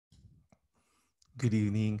Good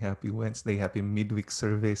evening, happy Wednesday, happy midweek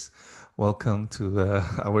service. Welcome to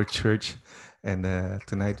our church. And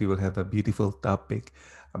tonight we will have a beautiful topic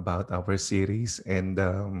about our series. And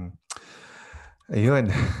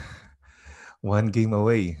ayun, one game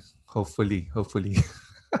away. Hopefully.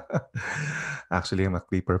 Actually, I'm a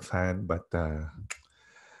Clipper fan, but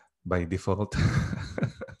by default,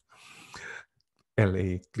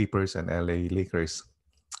 LA Clippers and LA Lakers.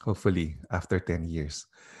 Hopefully, after 10 years.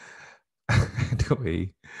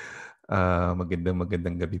 Anyway,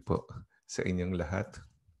 magandang gabi po sa inyong lahat.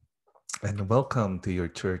 And welcome to your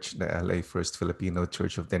church, the LA First Filipino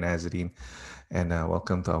Church of the Nazarene. And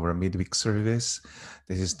welcome to our midweek service.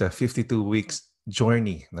 This is the 52 weeks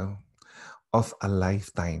journey of a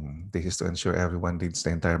lifetime. This is to ensure everyone reads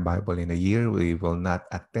the entire Bible in a year. We will not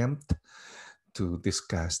attempt to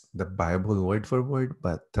discuss the Bible word for word,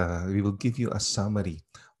 but we will give you a summary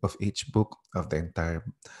of each book of the entire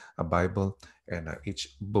Bible and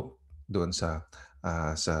each book doon sa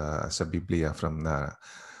Biblia from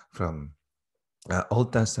Old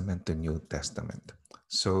Testament to New Testament.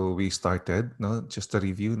 So we started, no, just to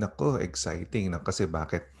review. Nako, exciting, no? Kasi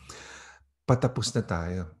bakit? Patapos na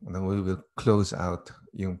tayo. No? We will close out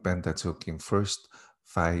yung Pentateuch, yung first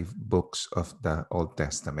 5 books of the Old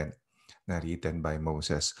Testament na written by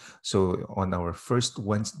Moses. So on our first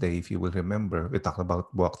Wednesday, if you will remember, we talked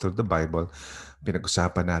about walk through the Bible.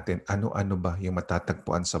 Pinag-usapan natin ano-ano ba yung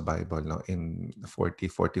matatagpuan sa Bible. No? In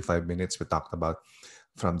 45 minutes, we talked about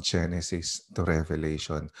from Genesis to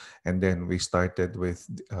Revelation. And then we started with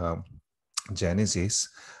Genesis.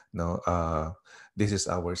 No, this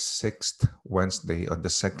is our 6th Wednesday. On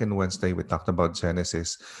the second Wednesday, we talked about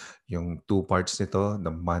Genesis, yung 2 parts nito,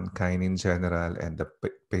 the mankind in general and the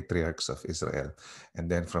patriarchs of Israel.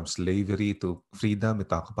 And then from slavery to freedom, we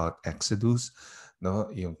talk about Exodus.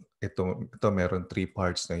 No, yung ito meron 3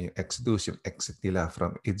 parts na yung Exodus, yung exit nila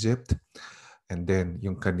from Egypt. And then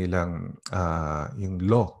yung kanilang yung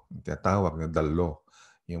law, tinatawag na the law,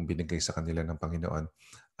 yung binigay sa kanila ng Panginoon.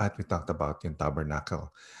 At we talked about yung tabernacle.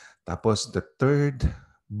 Tapos the third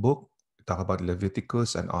book, we talk about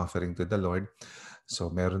Leviticus and offering to the Lord. So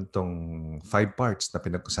meron tong 5 parts na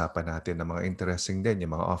pinag-usapan natin na mga interesting din.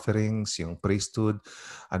 Yung mga offerings, yung priesthood,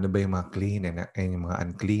 ano ba yung mga clean and yung mga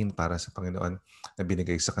unclean para sa Panginoon na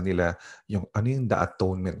binigay sa kanila. Yung ano yung the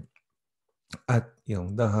atonement. At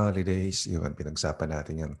yung the holidays, yun, pinag-usapan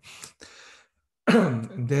natin yan.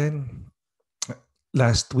 And then,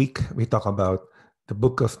 last week, we talk about the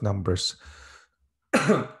book of Numbers.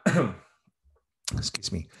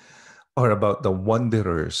 Excuse me. Or about the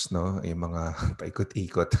wanderers, no? Yung mga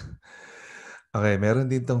paikot-ikot. Okay,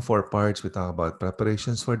 meron din tong 4 parts. We talk about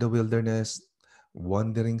preparations for the wilderness,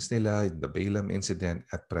 wanderings nila, the Balaam incident,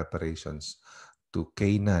 at preparations to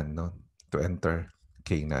Canaan, no? To enter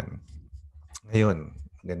Canaan. Ngayon,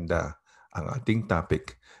 ganda ang ating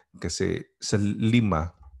topic kasi sa 5,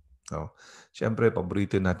 no? Siyempre,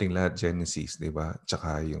 paborito nating lahat Genesis, di ba?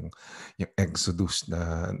 Tsaka yung Exodus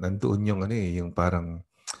na nandoon yung yung parang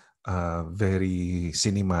very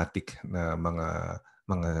cinematic na mga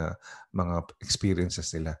mga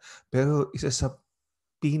experiences nila. Pero isa sa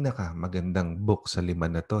pinaka magandang book sa 5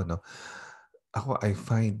 na to, no? Ako, I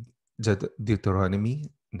find Deuteronomy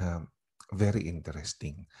na very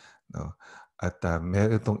interesting, no? At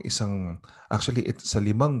meron itong actually sa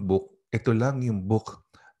 5 book, ito lang yung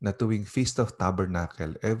book na tuwing Feast of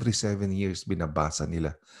Tabernacle, every 7 years binabasa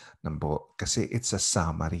nila ng buo. Kasi it's a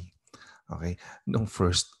summary, okay, nung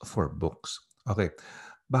first 4 books. Okay,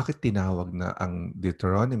 bakit tinawag na ang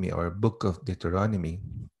Deuteronomy or Book of Deuteronomy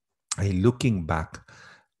ay looking back,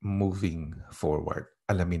 moving forward?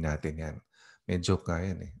 Alamin natin yan. May joke nga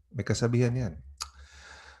yan eh. May kasabihan yan.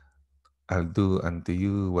 I'll do unto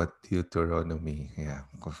you what Deuteronomy. Yeah,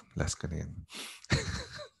 last ko na yan.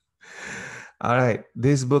 All right,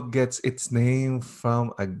 this book gets its name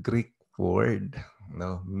from a Greek word,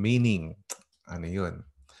 no, meaning ano yun?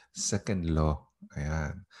 Second law.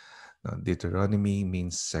 Ayan. No, Deuteronomy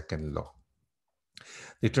means second law.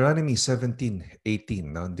 Deuteronomy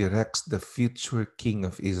 17:18 no, directs the future king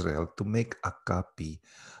of Israel to make a copy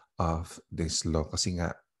of this law. Kasi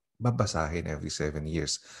nga, babasahin every 7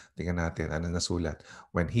 years. Tingnan natin, ano nasulat?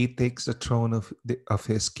 When he takes the throne of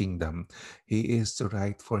his kingdom, he is to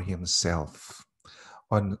write for himself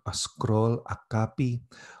on a scroll a copy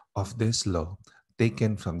of this law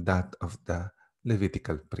taken from that of the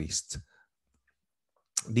Levitical priest.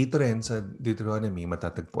 Dito rin sa Deuteronomy,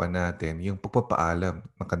 matatagpuan natin yung pagpapaalam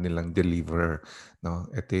ng kanilang deliverer. No?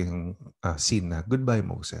 Ito yung scene na, Goodbye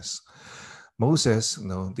Moses. Moses,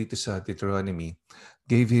 no, dito sa Deuteronomy,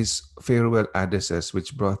 gave his farewell addresses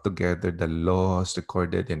which brought together the laws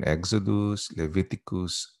recorded in Exodus,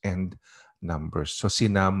 Leviticus, and Numbers. So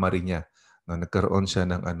sinama rin niya. No, nagkaroon siya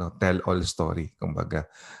ng tell-all story. Kumbaga,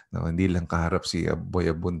 no, hindi lang kaharap si Boy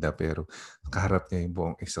Abunda pero kaharap niya yung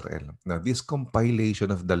buong Israel. Now, this compilation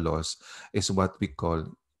of the laws is what we call,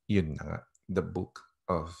 yun na nga, the book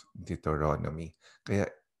of Deuteronomy. Kaya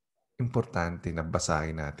importante na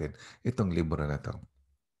basahin natin itong libro na to.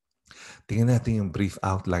 Tingnan natin yung brief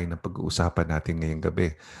outline ng pag-uusapan natin ngayong gabi.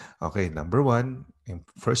 Okay, number 1, yung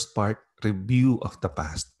first part, review of the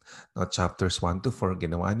past. No, chapters 1 to 4,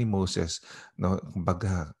 ginawa ni Moses, no,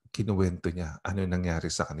 kumbaga, kinuwento niya ano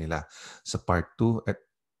nangyari sa kanila. Sa part 2, at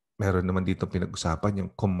meron naman dito pinag-usapan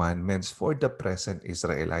yung commandments for the present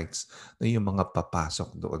Israelites, no, yung mga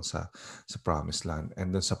papasok doon sa Promised Land.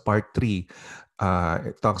 And then sa part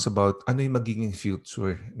 3, it talks about ano yung magiging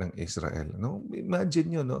future ng Israel. No? Imagine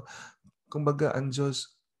nyo, no? Kumbaga, ang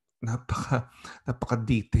Diyos,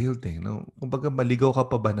 napaka-detailed eh. No? Kumbaga, maligaw ka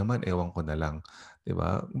pa ba naman? Ewan ko na lang.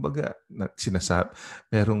 Diba? Kumbaga,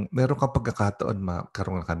 meron kang pagkakataon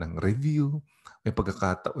makaroon ka ng review, may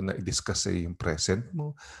pagkakataon na i-discuss sa'yo yung present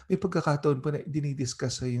mo, may pagkakataon pa na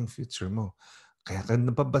dinidiscuss sa'yo yung future mo. Kaya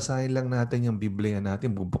napabasahin lang natin yung Biblia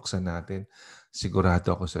natin, bubuksan natin. Sigurado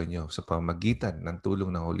ako sa inyo, sa pamagitan ng tulong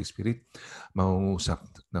ng Holy Spirit,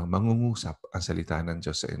 mangungusap ang salita ng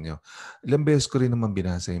Diyos sa inyo. Ilang beses ko rin naman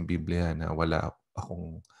binasa yung Biblia na wala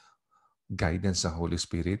akong guidance sa Holy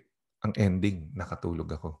Spirit. Ang ending, nakatulog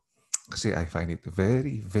ako. Kasi I find it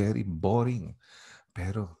very, very boring.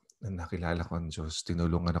 Pero nang nakilala ko ang Diyos,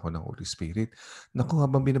 tinulungan ako ng Holy Spirit. Naku,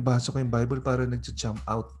 habang binabasa ko yung Bible, parang nag-jump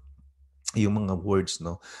out yung mga words,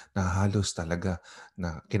 no, na halos talaga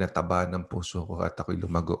na kinataba ng puso ko at ako'y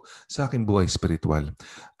lumago sa aking buhay spiritual.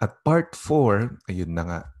 At part 4, ayun na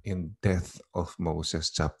nga, in Death of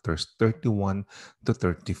Moses, chapters 31 to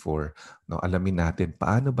 34. No, alamin natin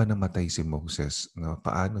paano ba namatay si Moses, no?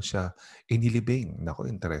 Paano siya inilibing. Nako,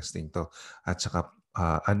 interesting to. At saka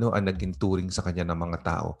ano ang naging turing sa kanya ng mga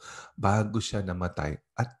tao bago siya namatay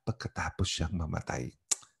at pagkatapos siyang mamatay.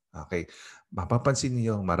 Okay. Mapapansin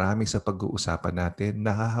niyo, marami sa pag-uusapan natin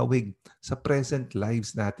nakahawig sa present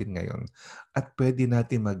lives natin ngayon at pwede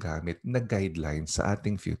natin magamit na guidelines sa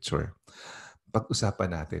ating future.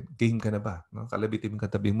 Pag-usapan natin, game ka na ba? No? Kalabitin mo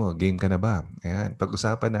katabi mo, game ka na ba? Ayan,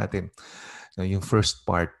 pag-usapan natin yung first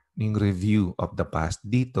part, yung review of the past.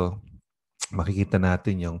 Dito, makikita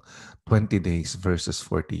natin yung 20 days versus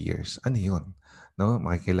 40 years. Ano yun? No?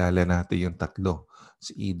 Makikilala natin yung tatlo.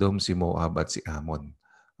 Si Edom, si Moab, at si Ammon.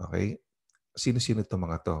 Okay? Sino-sino itong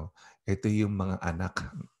mga to? Ito yung mga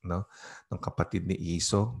anak, no, ng kapatid ni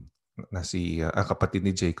Esau na kapatid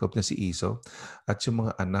ni Jacob na si Esau at yung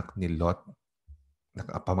mga anak ni Lot na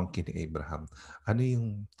pamangkin ni Abraham.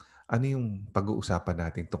 Ano yung pag-uusapan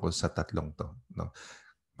natin tungkol sa tatlong to, no?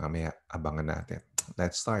 Mamaya abangan natin.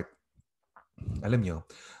 Let's start. Alam nyo,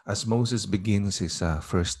 as Moses begins his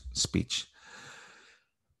first speech,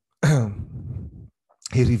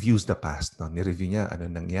 he reviews the past. No? Ni-review niya ano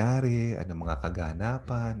nangyari, ano mga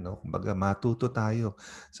kaganapan. No? Kumbaga, matuto tayo.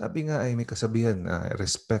 Sabi nga ay may kasabihan,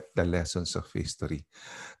 respect the lessons of history.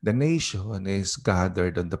 The nation is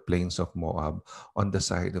gathered on the plains of Moab on the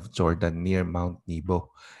side of Jordan near Mount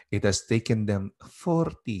Nebo. It has taken them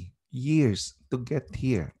 40 years to get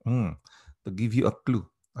here. To give you a clue,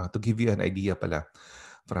 to give you an idea pala.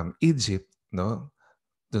 From Egypt, no?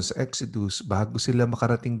 Doon sa Exodus, bago sila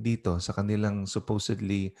makarating dito sa kanilang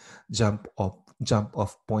supposedly jump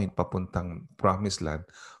off point papuntang Promised Land,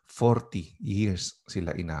 40 years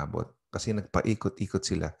sila inabot. Kasi nagpaikot-ikot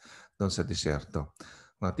sila doon sa desierto.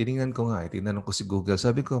 Tiningnan ko nga, tinanong ko si Google.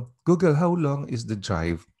 Sabi ko, Google, how long is the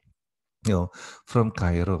drive from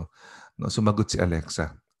Cairo? No, sumagot si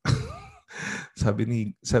Alexa. Sabi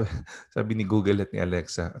ni Google at ni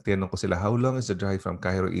Alexa, tinanong ko sila, how long is the drive from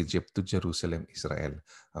Cairo, Egypt to Jerusalem, Israel?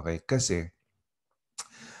 Okay, kasi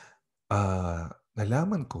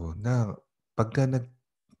nalaman ko na pagka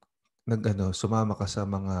sumama ka sa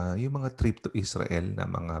yung mga trip to Israel na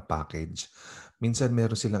mga package, minsan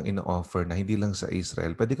meron silang ino-offer na hindi lang sa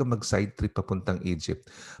Israel, pwede ka mag-side trip papuntang Egypt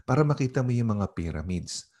para makita mo yung mga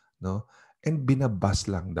pyramids, no? And binabas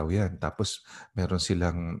lang daw yan. Tapos meron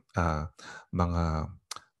silang mga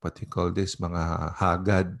what you call this, mga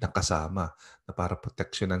hagad na kasama na para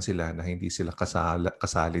proteksyonan sila na hindi sila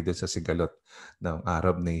kasali doon sa sigalot ng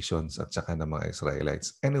Arab nations at saka ng mga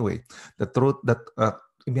Israelites. Anyway, the truth that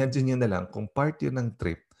imagine nyo na lang, kung part yun ng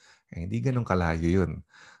trip, hindi ganun kalayo yun.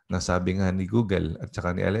 Nasabi nga ni Google at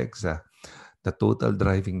saka ni Alexa, the total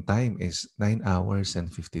driving time is 9 hours and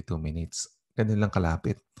 52 minutes. Ganun lang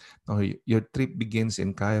kalapit. Your trip begins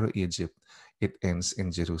in Cairo, Egypt. it ends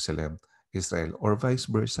in Jerusalem, Israel, or vice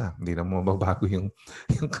versa. Hindi na mababago yung,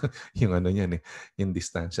 yung ano niyan eh, yung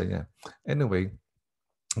distansya niya. Anyway,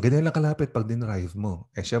 ganyan lang kalapit pag dinrive mo.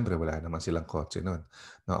 Eh, syempre, wala naman silang kotse nun.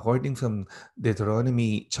 Now, according from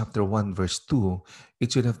Deuteronomy chapter 1, verse 2,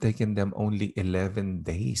 it should have taken them only 11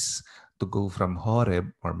 days to go from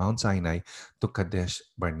Horeb or Mount Sinai to Kadesh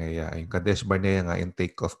Barnea. Yung Kadesh Barnea nga, yung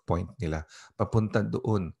take-off point nila, papunta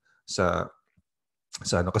doon sa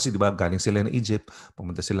ano kasi 'di ba galing sila ng Egypt,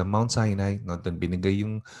 pumunta sila Mount Sinai, no, doon binigay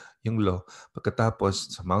yung law.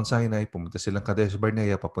 Pagkatapos sa Mount Sinai, pumunta sila Kadesh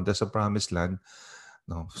Barnea, papunta sa Promised Land.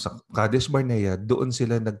 No, sa Kadesh Barnea, doon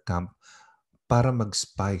sila nag-camp para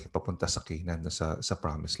mag-spy papunta sa Canaan, no, sa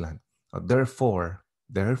Promised Land. Therefore,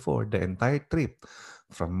 the entire trip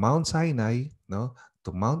from Mount Sinai, no,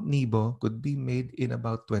 to Mount Nebo could be made in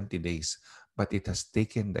about 20 days, but it has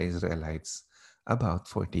taken the Israelites about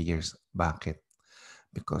 40 years. Bakit?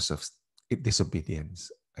 Because of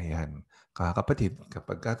disobedience. Ayan. Kapatid,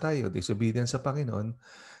 kapag tayo disobedience sa Panginoon,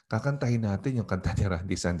 kakantahin natin yung kanta ni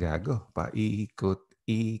Randy Santiago,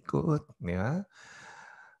 paikot-ikot, di ba?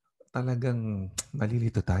 Talagang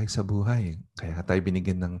nalilito tayo sa buhay. Kaya tayo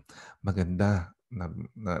binigyan ng maganda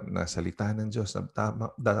na salita ng Diyos na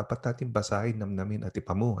dapat natin basahin, namnamin at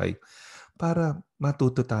ipamuhay para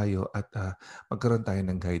matuto tayo at magkaroon tayo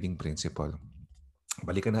ng guiding principle.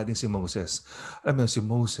 Balikan natin si Moses. Alam mo, si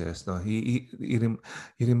Moses, no, he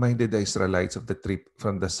reminded the Israelites of the trip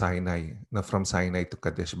from the Sinai, no, from Sinai to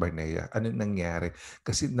Kadesh Barnea. Ano nangyari?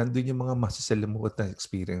 Kasi nandun yung mga masasalimuot na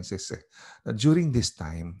experiences. Eh. During this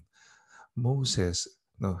time, Moses,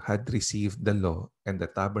 no, had received the law and the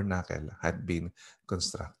tabernacle had been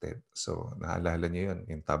constructed. So, naalala niyo yun,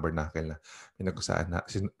 yung tabernacle na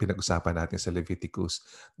pinag-usapan natin sa Leviticus,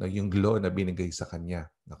 no, yung law na binigay sa kanya.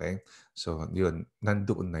 Okay? So, yun,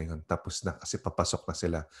 nandoon na yun. Tapos na kasi papasok na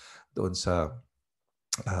sila doon sa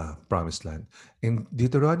Promised Land. In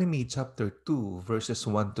Deuteronomy chapter 2, verses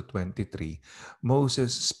 1 to 23,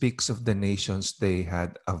 Moses speaks of the nations they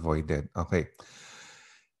had avoided. Okay.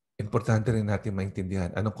 Importante rin natin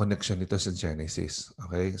maintindihan anong connection nito sa Genesis.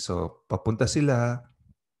 Okay? So, papunta sila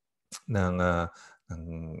ng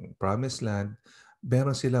Promised Land,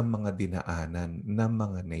 meron silang mga dinaanan ng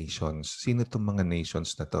mga nations. Sino itong mga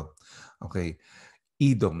nations na to? Okay.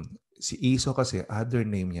 Edom. Si Esau kasi, other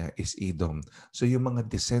name niya is Edom. So yung mga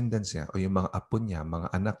descendants niya o yung mga apo niya, mga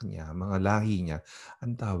anak niya, mga lahi niya,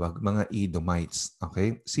 ang tawag mga Edomites.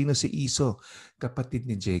 Okay? Sino si Esau? Kapatid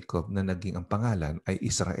ni Jacob na naging ang pangalan ay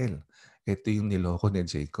Israel. Ito yung niloko ni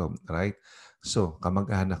Jacob. Right? So,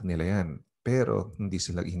 kamag-anak nila yan. Pero hindi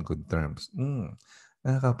sila in good terms.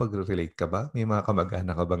 Nakakapag-relate ka ba? May mga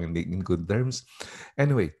kamag-anak ka bang hindi in good terms?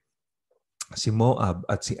 Anyway, si Moab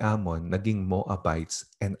at si Ammon naging Moabites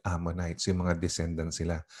and Ammonites, yung mga descendants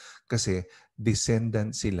sila. Kasi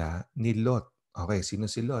descendant sila ni Lot. Okay,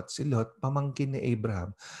 sino si Lot? Si Lot, pamangkin ni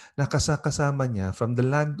Abraham, na kasama niya from the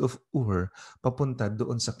land of Ur papunta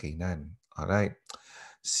doon sa Canaan. Alright.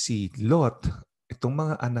 Si Lot, itong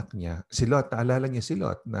mga anak niya, si Lot, naalala niya si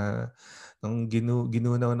Lot na nung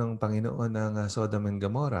ginunaw ng Panginoon ng Sodom and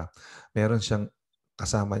Gomorrah, meron siyang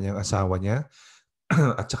kasama niyang asawa niya,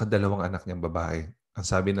 at saka dalawang anak niyang babae. Ang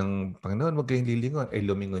sabi ng Panginoon, huwag kayong lilingon, ay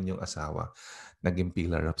lumingon yung asawa. Naging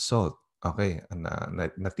pillar of salt. Okay,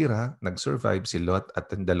 natira, nag-survive si Lot at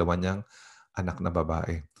ang dalawa niyang anak na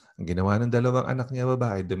babae. Ang ginawa ng dalawang anak niya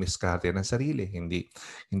babae, dumiskarte ng sarili.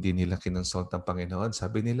 Hindi nila kinonsult ang Panginoon.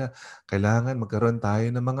 Sabi nila, kailangan magkaroon tayo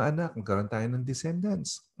ng mga anak, magkaroon tayo ng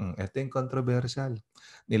descendants. Ito yung controversial.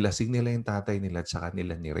 Nilasing nila yung tatay nila at saka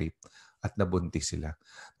nila ni-rape at nabuntis sila.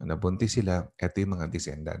 Nung nabuntis sila, ito yung mga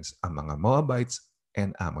descendants, ang mga Moabites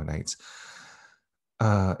and Ammonites.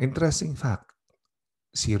 Interesting fact,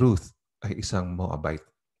 si Ruth ay isang Moabite.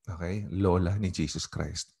 Okay? Lola ni Jesus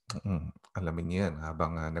Christ. Alamin niyo yan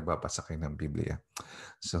habang nagbabasa kayo ng Biblia.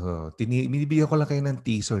 So, binibigyan ko lang kayo ng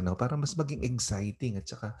teaser no, para mas maging exciting at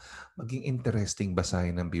saka maging interesting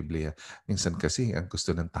basahin ng Biblia. Minsan kasi ang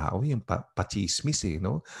gusto ng tao yung pachismis eh,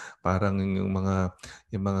 no? Parang yung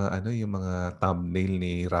mga thumbnail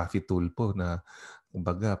ni Rafi Tulfo na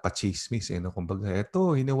kumbaga pachismis eh, no? Kumbaga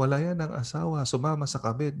eto, hiniwalayan ng asawa, sumama sa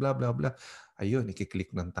kabit, bla bla bla. Ayun,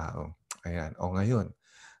 ikiklik ng tao. Ayan, o ngayon,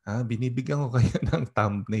 binibigyan ko kayo ng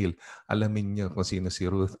thumbnail. Alamin nyo kung sino si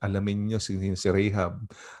Ruth. Alamin nyo sino si Rahab.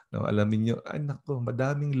 No, alamin nyo, anak ko,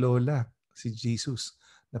 madaming lola si Jesus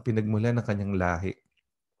na pinagmula ng kanyang lahi.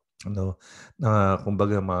 No, na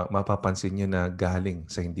kumbaga mapapansin nyo na galing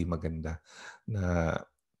sa hindi maganda na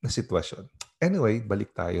sitwasyon. Anyway, balik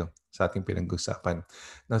tayo sa ating pinag-usapan.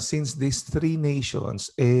 Now, since these three nations,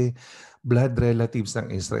 blood relatives ng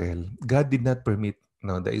Israel, God did not permit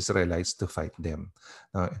no, the Israelites to fight them.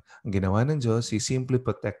 Ang ginawa ng Diyos, He simply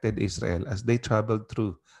protected Israel as they traveled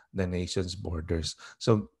through the nation's borders.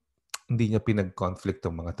 So, hindi niya pinag-conflict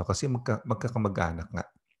ang mga to kasi magkakamag-anak nga.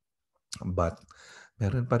 But,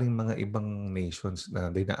 meron pa rin mga ibang nations na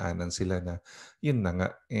dinaanan sila na, yun na nga,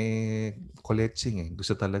 koletsing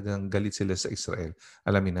Gusto talagang galit sila sa Israel.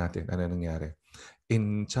 Alamin natin ano nangyari.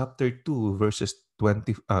 In chapter 2 verse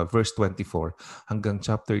 24 hanggang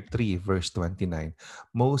chapter 3 verse 29,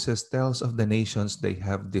 Moses tells of the nations they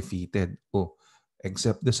have defeated.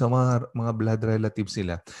 Except do sa mga blood relatives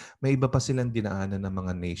sila, may iba pa silang dinaanan ng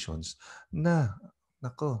mga nations na,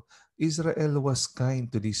 nako, Israel was kind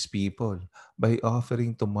to these people by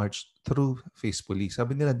offering to march through faithfully.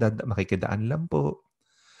 Sabi nila, makikidaan lang po.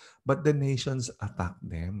 But the nations attacked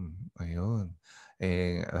them. Ayun.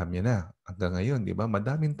 Alam niyo na, hanggang ngayon, di ba?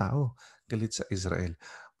 Madaming tao galit sa Israel.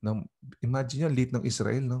 Now, imagine yung lit ng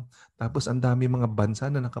Israel, no? Tapos ang dami mga bansa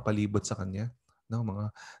na nakapalibot sa kanya. No, mga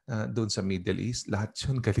doon sa Middle East, lahat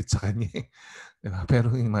yun galit sa kanya. Diba?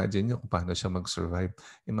 Pero imagine nyo kung paano siya mag-survive.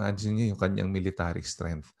 Imagine nyo yung kanyang military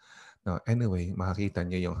strength. No, anyway, makakita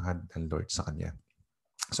nyo yung hand ng Lord sa kanya.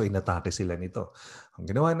 So, inatake sila nito. Ang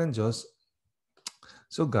ginawa ng Diyos,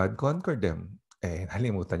 so God conquered them.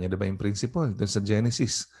 Nalimutan niya na ba yung principle doon sa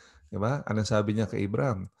Genesis? Di ba? Anong sabi niya kay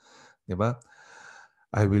Abraham? Di ba?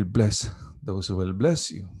 I will bless those who will bless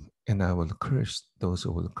you, and I will curse those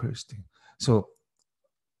who will curse you. So,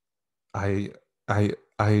 ayaw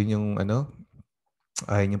yung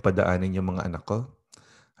ayaw yung padaanin yung mga anak ko.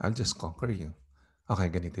 I'll just conquer you. Okay,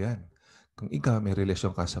 ganito yan. Kung ikaw may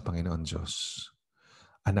relasyon ka sa Panginoon Diyos,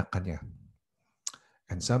 anak ka niya.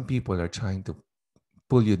 And some people are trying to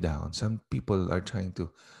pull you down. Some people are trying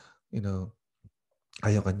to,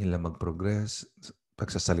 ayaw ka nila mag-progress.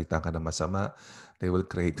 Pagsasalita ka na masama, they will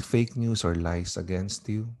create fake news or lies against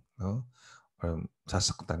you. No? Or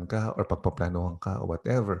sasaktan ka, or pagpaplanuhan ka, or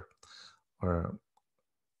whatever. Or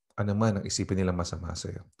ano man ang isipin nilang masama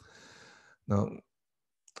sa'yo. No?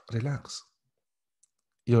 Relax.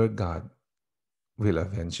 Your God will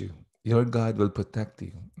avenge you. Your God will protect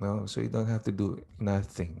you. No? So you don't have to do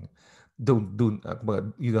nothing. You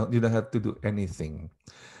don't have to do anything.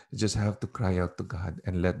 You just have to cry out to God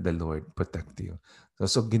and let the Lord protect you.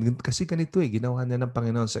 Kasi ganito ginawa na ng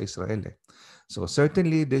Panginoon sa Israel So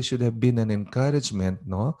certainly there should have been an encouragement,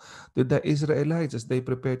 no, to the Israelites as they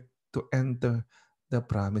prepared to enter the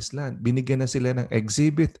promised land. Binigyan na sila ng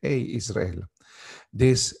Exhibit A, Israel.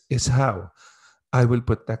 This is how I will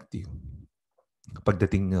protect you.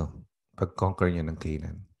 Pagdating nyo, pag-conquer nyo ng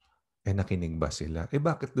Canaan. Nakinig ba sila?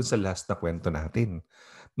 Bakit dun sa last na kwento natin?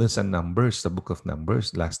 Dun sa Numbers, sa Book of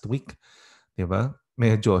Numbers, last week. Diba?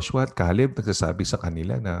 May Joshua at Caleb nagsasabi sa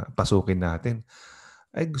kanila na pasukin natin.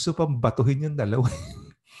 Gusto pang batuhin yung dalawa.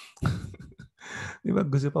 Diba?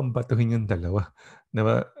 Gusto pang batuhin yung dalawa.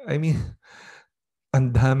 Diba? I mean, ang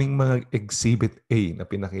daming mga Exhibit A na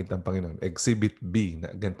pinakita ng Panginoon. Exhibit B na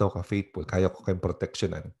ganito ka-faithful. Kaya ko kayong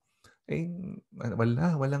proteksyonan.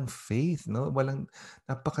 Walang faith, no?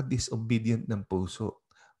 Napaka-disobedient ng puso.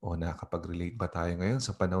 Nakakapag-relate ba tayo ngayon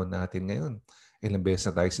sa panahon natin ngayon? Ilang beses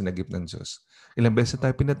na tayo sinagip ng Diyos? Ilang beses na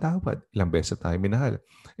tayo pinatawad? Ilang beses na tayo minahal?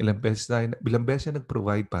 Ilang beses na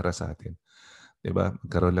nag-provide para sa atin? Diba?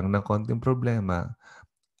 Magkaroon lang ng konting problema,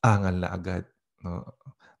 angal na agad. No?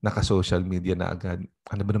 Naka-social media na agad.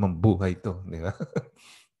 Ano ba naman buhay to? Diba?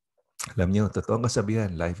 Alam niyo, totoong kasabihan,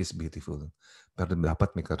 life is beautiful. Pero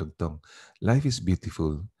dapat may karugtong. Life is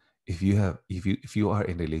beautiful if you are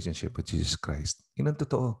in relationship with Jesus Christ. Yun ang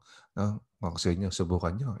totoo. No? Ako sa inyo,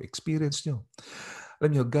 subukan nyo, experience nyo. Alam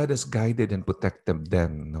niyo, God has guided and protected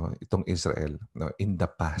them, no, itong Israel, no, in the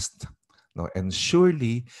past. No, and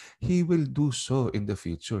surely He will do so in the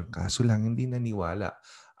future. Kaso lang, hindi naniwala.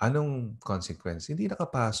 Anong consequence? Hindi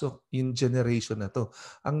nakapasok yung generation na to.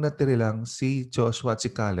 Ang natiri lang si Joshua at si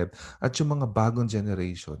Caleb at yung mga bagong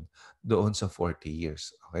generation doon sa 40 years.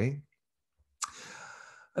 Okay?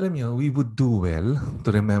 Alam niyo, we would do well to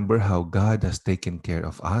remember how God has taken care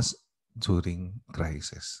of us during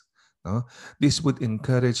crisis. No? This would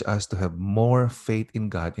encourage us to have more faith in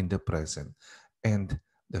God in the present and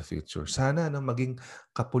the future. Sana maging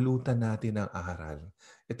kapulutan natin ang aral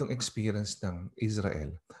itong experience ng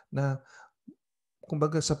Israel na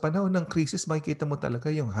kumbaga sa panahon ng crisis makikita mo talaga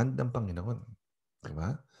yung hand ng Panginoon. Di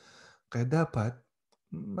ba? Kaya dapat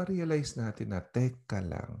ma-realize natin na teka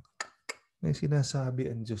lang, may sinasabi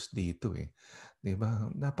ang Diyos dito Di ba?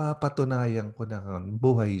 Napapatunayan ko na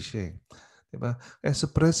buhay siya Di ba? Kaya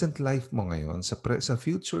sa present life mo ngayon, sa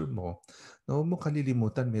future mo, huwag mo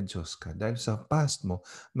kalilimutan may Diyos ka. Dahil sa past mo,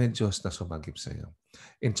 may Diyos na sumagip sa iyo.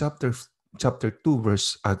 In chapter chapter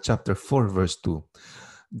 4, verse 2.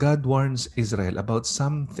 God warns Israel about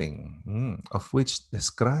something of which the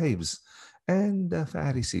scribes and the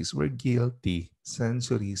Pharisees were guilty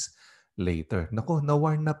centuries later. Naku,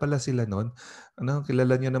 na-warn na pala sila noon.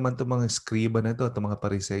 Kilala niyo naman itong mga scriba na to, itong mga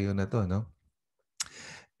pariseyo na to, no?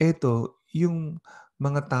 Ito, yung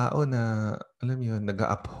mga tao na, alam mo yun,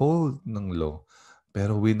 nag-uphold ng law,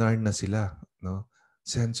 pero winarn na sila, no?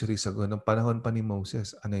 Centuries ago, ng panahon pa ni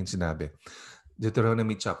Moses, ano yung sinabi?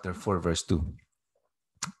 Deuteronomy chapter 4, verse 2.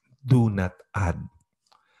 Do not add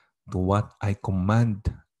to what I command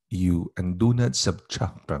you, and do not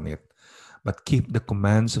subtract from it, but keep the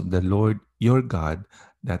commands of the Lord your God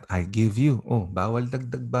that I give you. Oh, bawal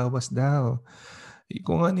dagdag bawas daw.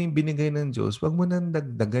 Kung ano yung binigay ng Diyos, wag mo nang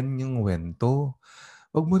dagdagan yung wento.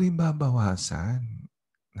 Wag mo rin babawasan.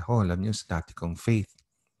 Ako, alam niyo sa dati kong faith,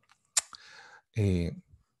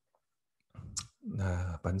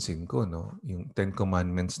 napansin ko, no, yung Ten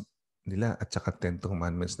Commandments nila at saka Ten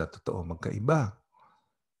Commandments na totoo magkaiba.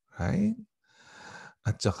 Right?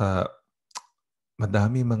 At saka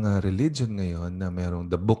madami mga religion ngayon na merong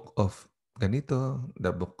the book of ganito,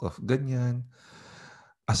 the book of ganyan.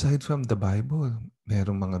 Aside from the Bible,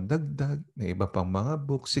 merong mga dagdag na iba pang mga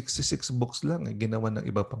books. 66 books lang ay ginawa ng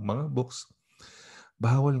iba pang mga books.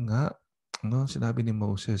 Bawal nga. No, sinabi ni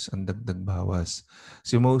Moses, ang dagdag bawas.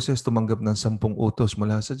 Si Moses tumanggap ng 10 utos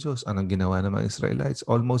mula sa Diyos. Anong ginawa ng mga Israelites?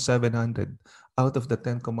 Almost 700 out of the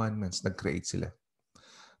 10 commandments, nag-create sila.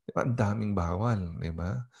 Diba? Ang daming bawal, di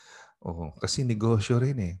ba? Oo, kasi negosyo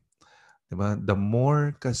rin eh. Di ba? The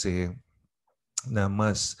more kasi na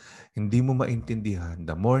mas hindi mo maintindihan,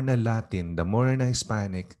 the more na Latin, the more na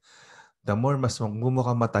Hispanic, the more mas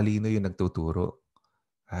mumukha matalino yung nagtuturo.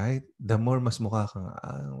 Right? The more mas mukha kang,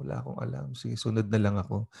 wala akong alam. Sige, sunod na lang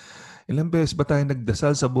ako. Ilang beses ba tayo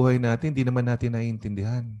nagdasal sa buhay natin, hindi naman natin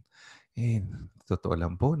naiintindihan. Totoo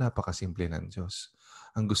lang po, napakasimple ng Diyos.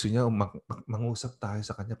 Ang gusto niya, mangusap tayo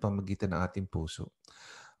sa Kanya pamagitan ng ating puso.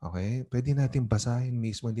 Okay? Pwede natin basahin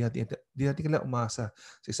mismo. Hindi natin kailangan umasa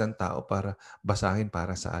sa isang tao para basahin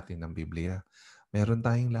para sa atin ng Biblia. Meron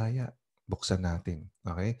tayong laya. Buksan natin.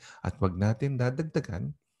 Okay? At wag natin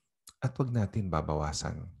dadagdagan at wag natin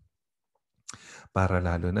babawasan. Para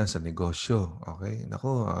lalo na sa negosyo. Okay?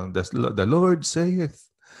 Nako, the Lord saith,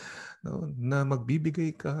 no, na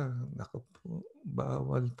magbibigay ka. Nako po,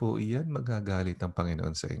 bawal po iyan. Magagalit ang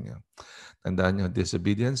Panginoon sa inyo. Tandaan nyo,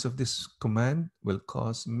 disobedience of this command will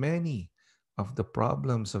cause many of the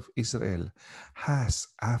problems of Israel has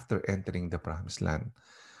after entering the promised land.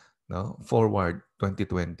 No? Forward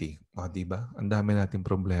 2020. O, diba? Ang dami nating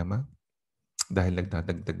problema dahil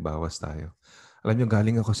nagdadagdag bawas tayo. Alam nyo,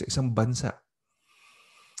 galing ako sa isang bansa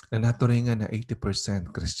na naturingan na 80%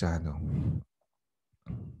 Kristiyano.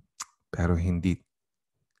 Pero hindi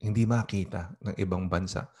makita ng ibang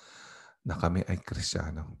bansa na kami ay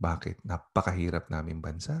Kristiyano. Bakit? Napakahirap namin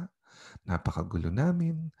bansa. Napakagulo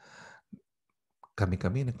namin.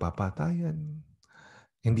 Kami-kami nagpapatayan.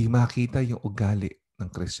 Hindi makita yung ugali ng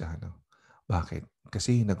Kristiyano. Bakit?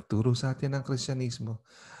 Kasi nagturo sa atin ng Kristyanismo,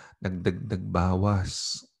 nagdagdag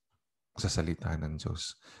bawas sa salita ng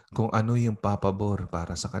Diyos. Kung ano yung papabor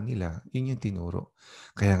para sa kanila, yun yung tinuro.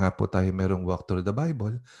 Kaya nga po tayo merong walk through the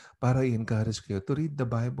Bible para i-encourage kayo to read the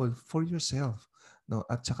Bible for yourself. No?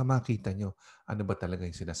 At saka makita nyo ano ba talaga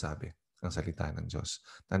yung sinasabi ng salita ng Diyos.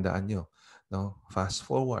 Tandaan nyo, no? Fast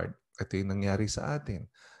forward, ito yung nangyari sa atin.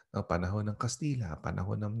 No, panahon ng Kastila,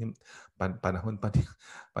 panahon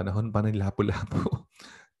pa ng Lapu-Lapu.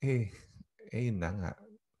 Na nga.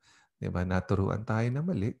 'Di ba? Naturuan tayo na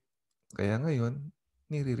mali. Kaya ngayon,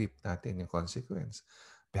 nire-reap natin yung consequence.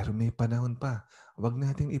 Pero may panahon pa. Huwag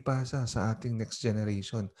nating ipasa sa ating next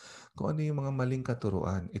generation kung ano yung mga maling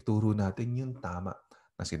katuruan. Ituro natin yung tama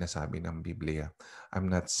na sinasabi ng Biblia.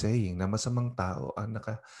 I'm not saying na masamang tao ang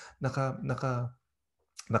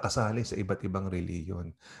nakasali sa iba't ibang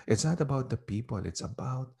reliyon. It's not about the people. It's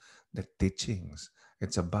about the teachings.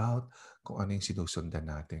 It's about kung ano yung sinusundan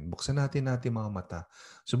natin. Buksan natin mga mata.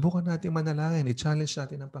 Subukan natin manalangin. I-challenge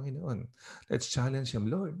natin ang Panginoon. Let's challenge Him.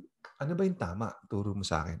 Lord, ano ba yung tama? Turo mo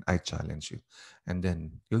sa akin. I challenge you. And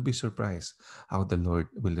then, you'll be surprised how the Lord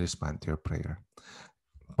will respond to your prayer.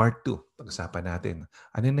 Part 2, pag-usapan natin.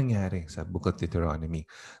 Ano nangyari sa Book of Deuteronomy?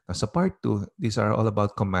 Now, sa part 2, these are all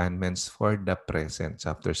about commandments for the present,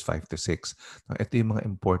 chapters 5 to 6. Now, ito yung mga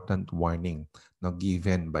important warning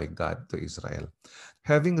given by God to Israel.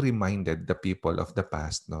 Having reminded the people of the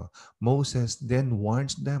past, Moses then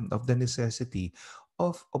warns them of the necessity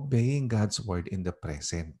of obeying God's word in the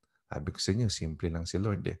present. Sabi ko sa inyo, simple lang si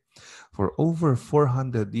Lord eh. For over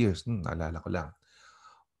 400 years, naalala ko lang,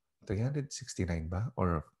 369 ba?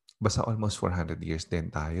 Or basta almost 400 years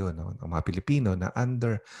din tayo, no? Ang mga Pilipino na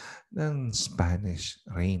under ng Spanish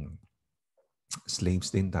reign.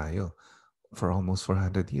 Slaves din tayo for almost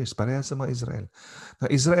 400 years. Parehas sa mga Israel. Now,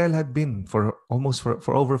 Israel had been for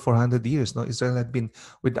over 400 years. No? Israel had been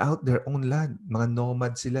without their own land. Mga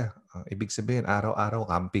nomad sila. Ibig sabihin, araw-araw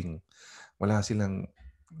camping. Wala silang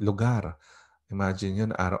lugar. Imagine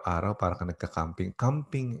yun, araw-araw para ka nagka-camping.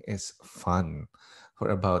 Camping is fun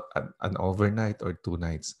for about an overnight or 2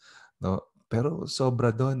 nights. No? Pero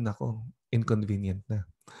sobra doon, ako, inconvenient na.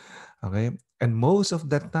 Okay? And most of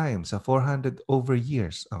that time, sa 400 over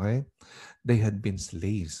years, okay, they had been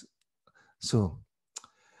slaves. So,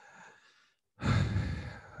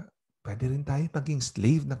 pwede rin tayo maging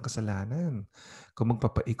slave ng kasalanan kung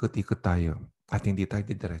magpapaikot-ikot tayo at hindi tayo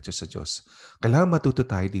didiretso sa Diyos. Kailangan matuto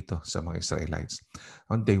tayo dito sa mga Israelites.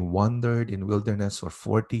 And they wandered in wilderness for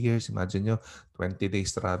 40 years. Imagine nyo, 20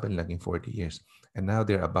 days travel, naging 40 years. And now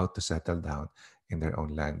they're about to settle down in their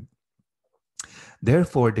own land.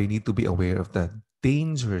 Therefore, they need to be aware of the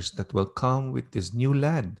dangers that will come with this new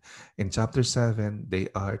land. In chapter 7, they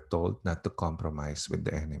are told not to compromise with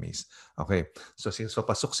the enemies. Okay, so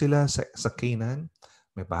pasok sila sa Canaan,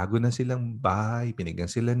 may bago na silang bahay, binigyan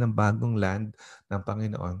sila ng bagong land ng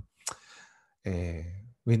Panginoon.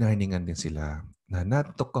 Winarningan din sila na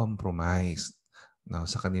not to compromise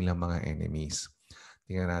sa kanilang mga enemies.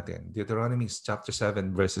 Tingnan natin. Deuteronomy chapter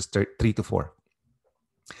 7 verses 3 to 4.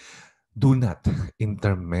 Do not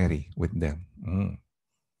intermarry with them.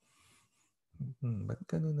 Ba't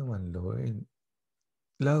gano'n naman, Lord?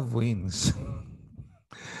 Love wins.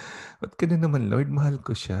 Ba't gano'n naman, Lord? Mahal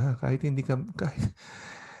ko siya. Kahit hindi ka...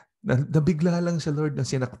 nabigla lang siya, Lord, na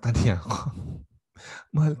sinaktan niya ako.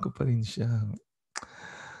 Mahal ko pa rin siya.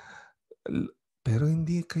 Pero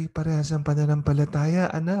hindi kayo parehas ang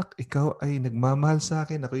pananampalataya, anak. Ikaw ay nagmamahal sa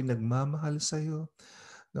akin. Ako'y nagmamahal sa'yo.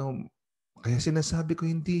 No, kaya sinasabi ko,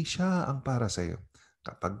 hindi siya ang para sa'yo.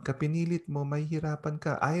 Kapag pinilit mo, may hirapan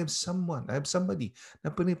ka. I have somebody na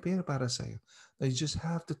prepare para sa'yo. You just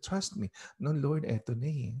have to trust me. No, Lord, eto na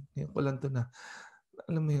eh. Ngayon ko lang to na,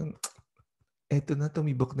 alam mo yung, eto na,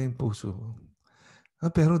 tumibok na yung puso.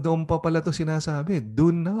 Pero doon pa pala to sinasabi, do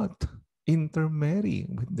not intermarry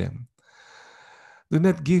with them. Do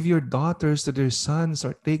not give your daughters to their sons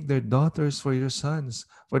or take their daughters for your sons,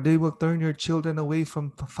 for they will turn your children away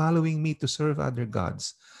from following me to serve other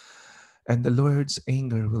gods. And the Lord's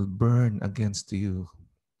anger will burn against you,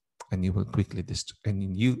 and you will quickly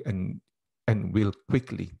will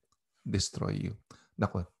quickly destroy you.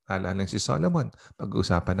 Nako, alala si Solomon.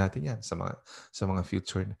 Pag-uusapan natin yan sa mga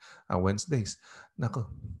future Wednesdays. Nako.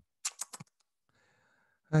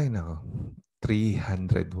 Ay nako.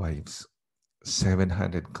 300 wives.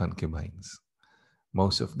 700 concubines.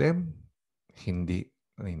 Most of them, hindi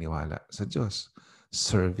naniniwala sa Diyos.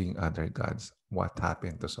 Serving other gods. What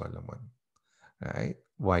happened to Solomon? Right?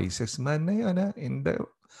 Wisest man na yun in the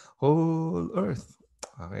whole earth.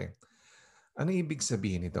 Okay. Ano ibig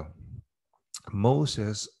sabihin nito?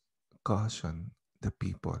 Moses cautioned the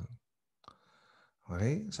people.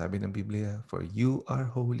 Okay? Sabi ng Biblia, for you are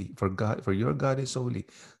holy. For your God is holy.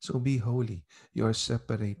 So be holy. You are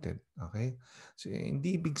separated. Okay? So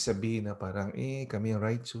hindi ibig sabihin na parang kami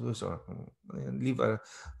righteous or live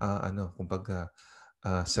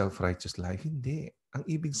self-righteous life. Hindi. Ang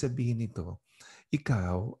ibig sabihin nito,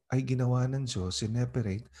 ikaw ay ginawa ng Diyos,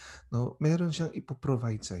 sineperate, no? Meron siyang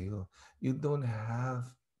ipoprovide sa iyo. You don't have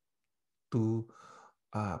to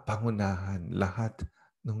pangunahan lahat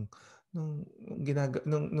nung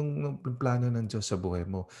plano ng Diyos sa buhay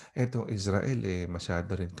mo. Etong Israel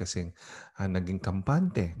masyado rin kasing naging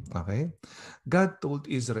kampante. Okay? God told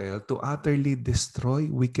Israel to utterly destroy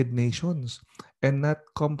wicked nations and not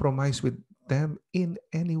compromise with them in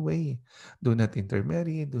any way. Do not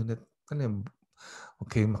intermarry, do not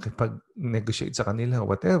makipag-negotiate sa kanila,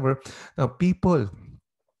 whatever. Now, people,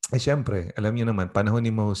 syempre, alam niyo naman, panahon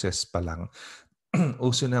ni Moses pa lang,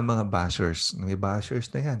 uso na mga bashers. May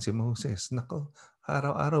bashers na yan, si Moses. Nako,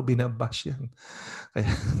 araw-araw binabash yan.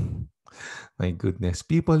 Kaya, my goodness.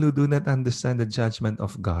 People who do not understand the judgment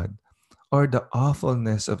of God or the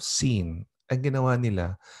awfulness of sin, ang ginawa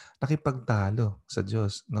nila, nakipagtalo sa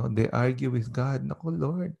Diyos. No? They argue with God. Nako,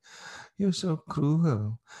 Lord, you're so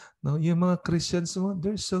cruel. No, yung mga Christians mo,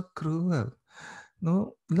 they're so cruel.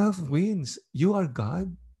 No, love wins. You are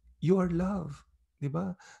God. You are love. 'Di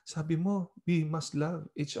ba? Sabi mo, we must love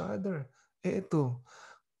each other. Ito,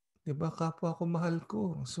 'di ba? Kapwa ko mahal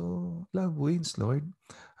ko. So, love wins, Lord.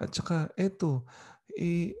 At saka ito,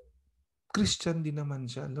 Christian din naman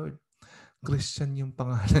siya, Lord. Christian yung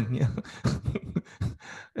pangalan niya.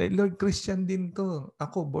 Lord, Christian din to.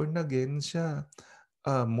 Ako, born again siya.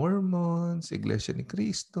 Mormons, Iglesia ni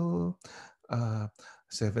Cristo, uh,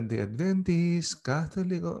 Seventh-day Adventist,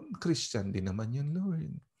 Catholic, Christian din naman yun,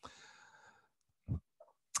 Lord.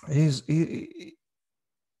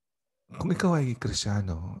 Kung ikaw ay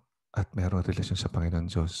Kristiyano at mayroong relasyon sa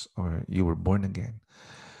Panginoon Diyos or you were born again,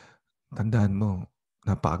 tandaan mo,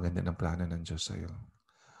 napakaganda ng plano ng Diyos sa'yo.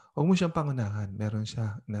 Huwag mo siyang pangunahan. Meron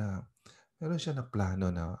siya na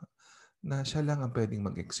plano na siya lang ang pwedeng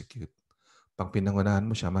mag-execute. Pag pinangunahan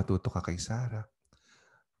mo siya, matuto ka kay Sarah.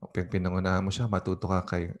 Pag pinangunahan mo siya, matuto ka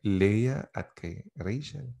kay Leah at kay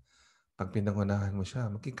Rachel. Pag pinangunahan mo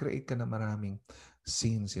siya, mag-create ka ng maraming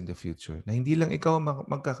scenes in the future na hindi lang ikaw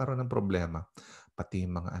magkakaroon ng problema, pati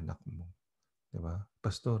yung mga anak mo. Diba?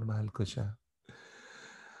 Pastor, mahal ko siya.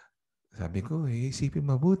 Sabi ko, isipin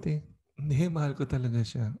mabuti. Hindi, mahal ko talaga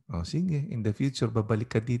siya. O sige, in the future,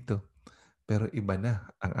 babalik ka dito. Pero iba na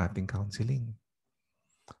ang ating counseling.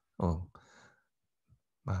 O,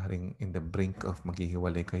 maaaring in the brink of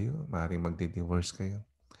maghihiwalay kayo, maaaring magdi-divorce kayo.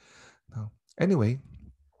 No? Anyway,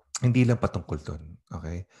 hindi lang patungkol doon.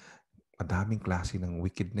 Okay? Madaming klase ng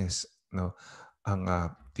wickedness, no, ang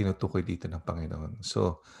tinutukoy dito ng Panginoon.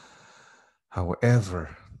 So, however,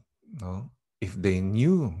 no, if they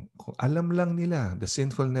knew, kung alam lang nila the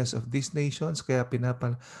sinfulness of these nations, kaya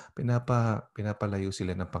pinapalayo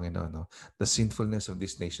sila ng Panginoon, no? The sinfulness of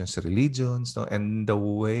these nations, religions, no, and the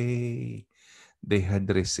way they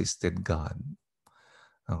had resisted God.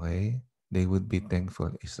 Okay? They would be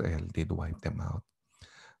thankful Israel did wipe them out.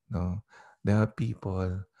 No? There are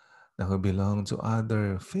people who belong to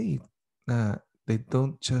other faith na they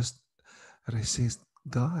don't just resist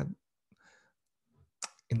God.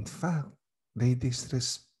 In fact, they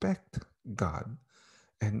disrespect God,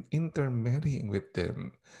 and intermarrying with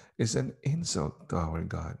them is an insult to our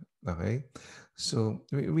God. Okay? So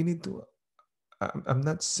we need to, I'm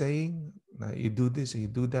not saying you do this, you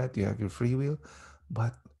do that, you have your free will,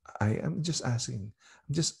 but I am just asking,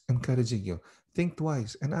 I'm just encouraging you. Think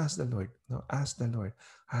twice and ask the Lord. No, ask the Lord.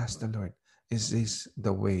 Ask the Lord. Is this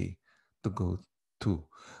the way to go to?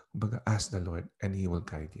 Kumbaga, ask the Lord and He will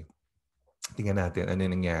guide you. Tingnan natin ano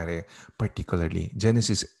nangyari particularly.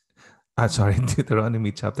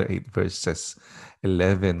 Deuteronomy chapter 8 verses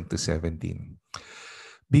 11 to 17.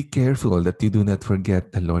 Be careful that you do not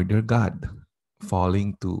forget the Lord your God,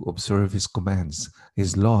 falling to observe His commands,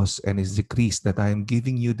 His laws, and His decrees that I am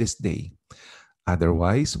giving you this day.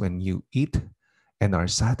 Otherwise, when you eat and are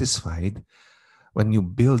satisfied, when you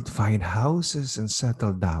build fine houses and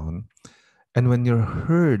settle down, and when your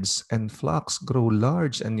herds and flocks grow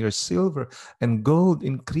large, and your silver and gold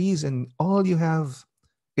increase, and all you have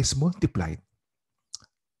is multiplied,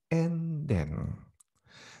 and then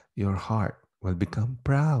your heart will become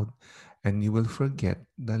proud, and you will forget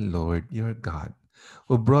the Lord your God,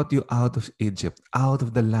 who brought you out of Egypt, out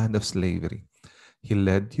of the land of slavery. He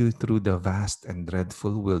led you through the vast and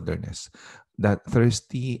dreadful wilderness, that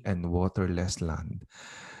thirsty and waterless land.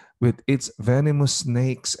 With its venomous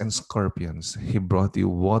snakes and scorpions, He brought you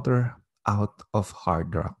water out of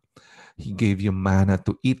hard rock. He gave you manna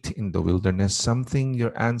to eat in the wilderness, something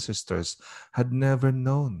your ancestors had never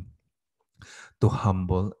known, to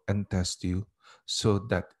humble and test you, so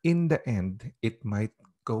that in the end it might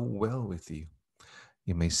go well with you.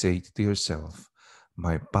 You may say to yourself,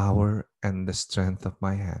 my power and the strength of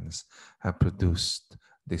my hands have produced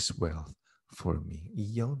this wealth for me.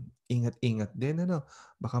 Iyon, ingat-ingat din, ano?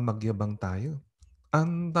 Baka magyabang tayo.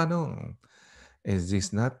 Ang tanong, is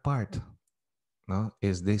this not part? No?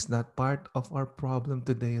 Is this not part of our problem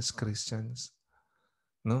today as Christians?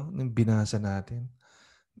 No? Nung binasa natin.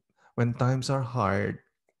 When times are hard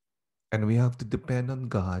and we have to depend on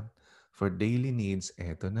God for daily needs,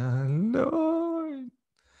 eto na, Lord,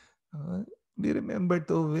 we remember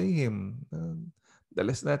to obey Him.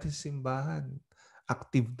 Dalas natin sa simbahan.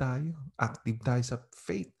 Active tayo. Active tayo sa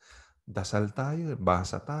faith. Dasal tayo.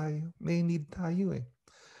 Basa tayo. May need tayo eh.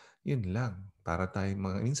 Yun lang. Para tayo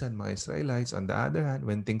minsan mga Israelites, on the other hand,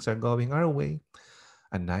 when things are going our way,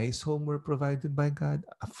 a nice home were provided by God,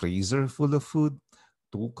 a freezer full of food,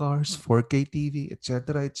 2 cars, 4K TV,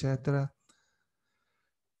 etc., etc.,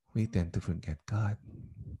 we tend to forget God.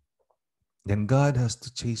 Then God has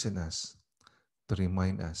to chasten us to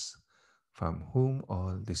remind us from whom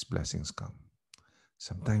all these blessings come.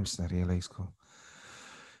 Sometimes na-realize ko,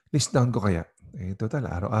 list down ko kaya. Total,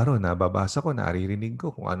 araw-araw nababasa ko, naririnig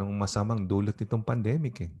ko kung anong masamang dulot nitong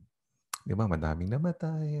pandemic eh. Di ba? Madaming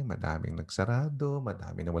namatay, madaming nagsarado,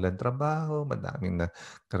 madaming nawalan trabaho, madaming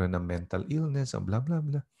nagkaroon ng mental illness, blah, blah,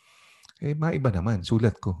 blah. Maiba naman,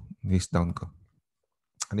 sulat ko, list down ko.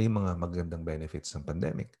 Ano yung mga magandang benefits ng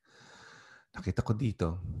pandemic? Nakita ko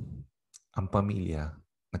dito, ang pamilya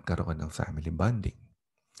nagkaroon ng family bonding.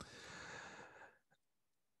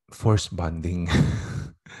 Forced bonding.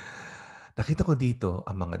 Nakita ko dito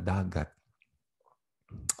ang mga dagat,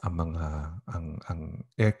 ang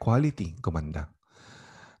air quality gumanda.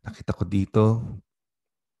 Nakita ko dito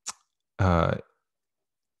uh,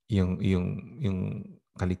 yung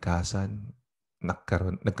kalikasan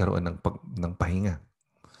nagkaroon ng pahinga.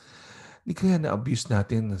 Di kaya na-abuse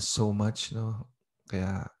natin so much, no?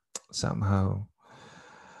 Kaya somehow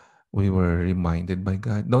we were reminded by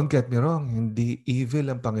God. Don't get me wrong, hindi evil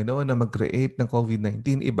ang Panginoon na mag-create ng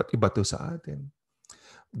COVID-19. Iba't iba to sa atin.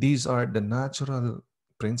 These are the natural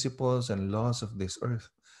principles and laws of this earth,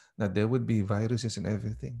 that there would be viruses and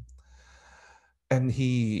everything. And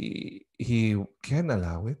he can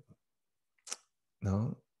allow it,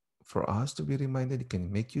 no? For us to be reminded, he can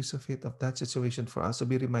make use of it, of that situation, for us to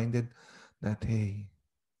be reminded that, hey,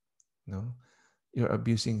 no, you're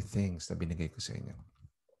abusing things na binigay ko sa inyo.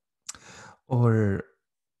 Or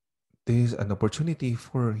there's an opportunity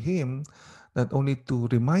for him not only to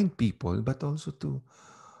remind people, but also to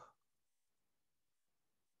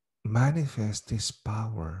manifest his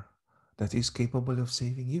power that is capable of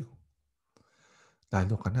saving you.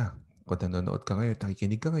 Lalo ka na. Kung nanonood ka ngayon,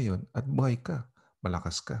 nakikinig ka ngayon, at buhay ka,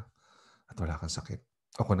 malakas ka, at wala kang sakit.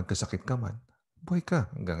 O kung nagkasakit ka man, buhay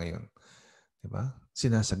ka hanggang ngayon. Diba?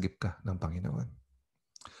 Sinasagip ka ng Panginoon.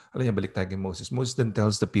 Alam niya, balik tayo kay Moses. Moses then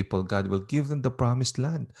tells the people, God will give them the promised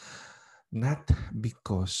land, not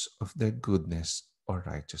because of their goodness or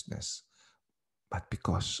righteousness, but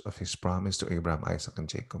because of His promise to Abraham, Isaac, and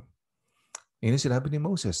Jacob. Yun yung sinabi ni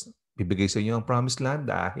Moses. Bibigay sa inyo ang promised land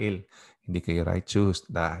dahil hindi kayo righteous,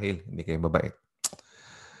 dahil hindi kayo mabait.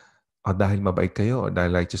 O dahil mabait kayo, o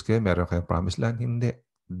dahil righteous kayo, meron kayong promised land? Hindi.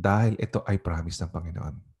 Dahil ito ay promise ng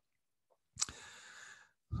Panginoon.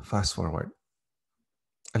 Fast forward.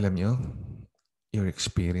 Alam nyo, you're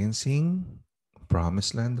experiencing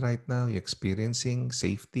promised land right now. You're experiencing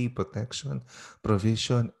safety, protection,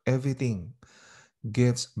 provision, everything.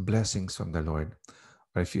 Gifts, blessings from the Lord.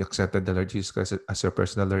 Or if you accepted the Lord Jesus Christ as your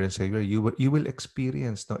personal Lord and Savior, you will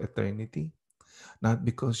experience no eternity. Not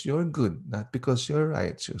because you're good, not because you're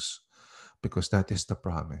righteous, because that is the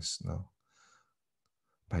promise, no?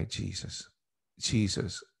 By Jesus.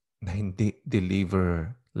 Jesus na hindi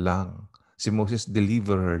deliver lang. Si Moses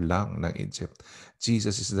deliverer lang ng Egypt.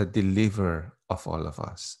 Jesus is the deliverer of all of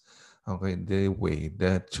us. Okay, the way,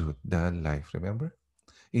 the truth, the life. Remember?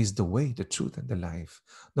 He's the way, the truth, and the life.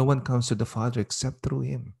 No one comes to the Father except through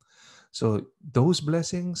Him. So those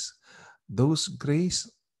blessings, those grace,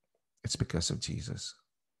 it's because of Jesus.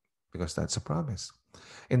 Because that's a promise.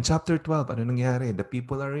 In chapter 12, ano nangyari? The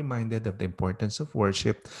people are reminded of the importance of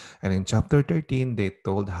worship. And in chapter 13, they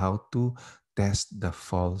told how to test the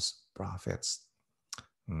false prophets.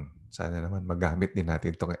 Sana naman magamit din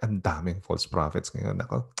natin ito. Ang daming false prophets ngayon.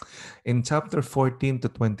 Ako. In chapter 14 to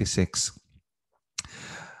 26,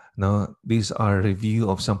 now, these are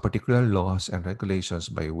review of some particular laws and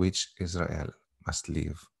regulations by which Israel must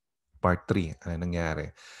live. Part 3, ano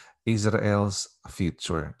nangyari? Israel's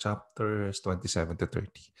future, chapters 27 to 30.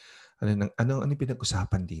 Ano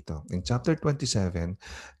pinag-usapan dito? In chapter 27,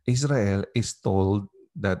 Israel is told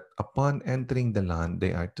that upon entering the land,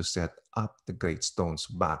 they are to set up the great stones.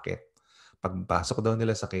 Bakit? Pagpasok daw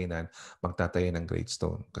nila sa Canaan, magtatayo ng great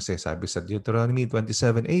stone. Kasi sabi sa Deuteronomy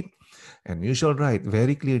 27:8, and you shall write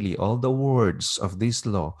very clearly all the words of this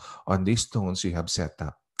law on these stones you have set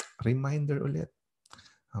up. Reminder ulit.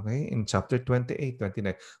 Okay? In chapter 28,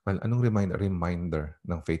 29, well, anong reminder? Reminder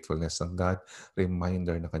ng faithfulness ng God.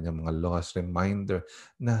 Reminder ng kanyang mga laws. Reminder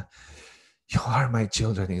na you are my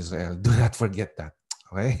children, Israel. Do not forget that.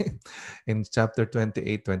 Okay? In chapter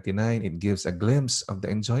 28, 29, it gives a glimpse of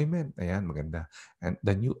the enjoyment. Ayan, maganda. And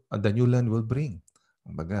the new land will bring.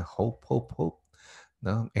 Kumbaga, hope, hope, hope.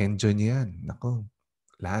 No? Enjoy niyo yan. Nako,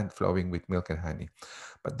 land flowing with milk and honey.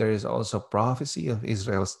 But there is also prophecy of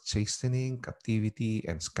Israel's chastening, captivity,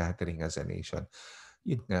 and scattering as a nation.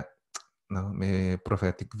 Yun nga, no, may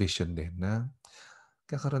prophetic vision din na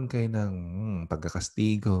kakaroon kayo ng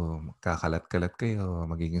pagkakastigo, kakalat-kalat kayo,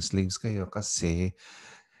 magiging slaves kayo kasi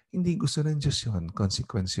hindi gusto ng Diyos yun,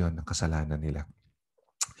 consequence yun ng kasalanan nila.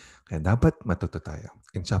 Kaya dapat matuto tayo.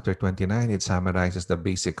 In chapter 29, it summarizes the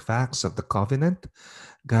basic facts of the covenant.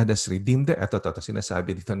 God has redeemed them. Ito,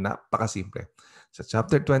 sinasabi dito, napakasimple. Sa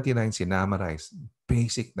chapter 29, sinamarize,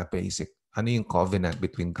 basic na basic. Ano yung covenant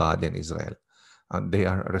between God and Israel? They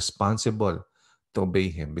are responsible to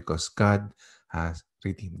obey Him because God has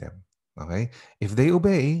redeemed them. Okay? If they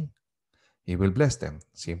obey, He will bless them.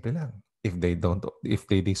 Simple lang. If they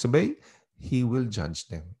disobey, He will judge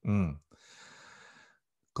them.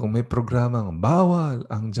 Kung may programang bawal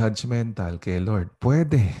ang judgmental kay Lord,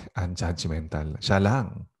 pwede ang judgmental. Siya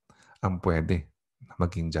lang ang pwede na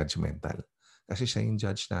maging judgmental. Kasi siya yung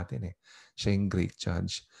judge natin eh. Siya yung great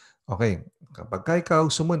judge. Okay, kapag ikaw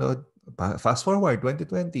sumunod, fast forward,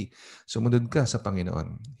 2020, sumunod ka sa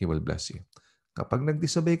Panginoon, He will bless you. Kapag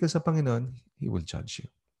nag-disobey ka sa Panginoon, He will judge you.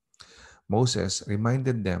 Moses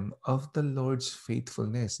reminded them of the Lord's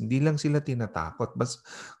faithfulness. Hindi lang sila tinatakot.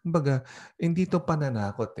 Kumbaga, hindi to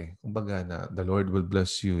pananakot eh. Kumbaga na, the Lord will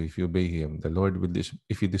bless you if you obey Him. The Lord will,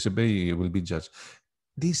 if you disobey, you will be judged.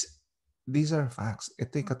 These, these are facts.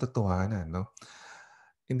 Ito yung katotohanan, no?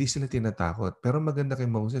 Hindi sila tinatakot. Pero maganda kay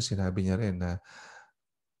Moses, sinabi niya rin na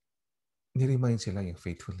niremind sila yung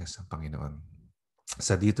faithfulness ng Panginoon.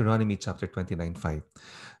 Sa Deuteronomy chapter 29:5,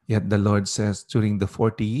 yet the Lord says, during the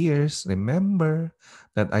 40 years, remember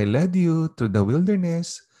that I led you through the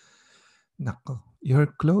wilderness. Nako, your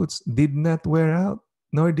clothes did not wear out,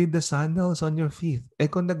 nor did the sandals on your feet.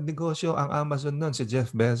 Kung nagnegosyo ang Amazon noon, si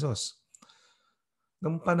Jeff Bezos,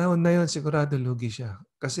 nung panahon na yon sigurado lugi siya.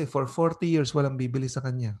 Kasi for 40 years, walang bibili sa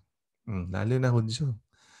kanya. Lalo na Hudyo.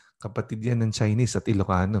 Kapatid yan ng Chinese at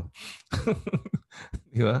Ilocano.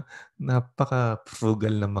 Di ba?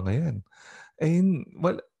 Napaka-frugal ng mga yan. And,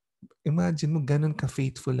 imagine mo, ganun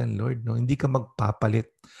ka-faithful ang Lord. No? Hindi ka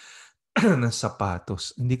magpapalit ng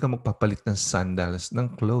sapatos. Hindi ka magpapalit ng sandals,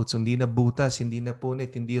 ng clothes. Hindi na butas, hindi na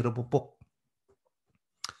punit, hindi rupupok.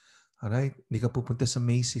 Alright? Hindi ka pupunta sa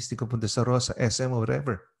Macy's, hindi ka pupunta sa Ross, sa SM, or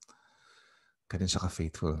whatever. Ganun siya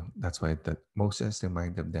ka-faithful. That's why Moses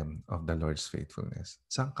reminded them of the Lord's faithfulness.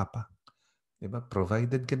 Saan ka pa? Diba?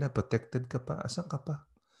 Provided ka na, protected ka pa. Saan ka pa?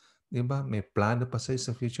 Diba? May plano pa sa'yo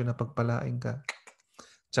sa future na pagpalain ka.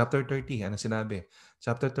 Chapter 30, ano sinabi?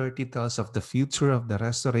 Chapter 30 tells of the future of the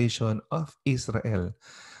restoration of Israel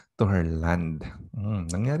to her land.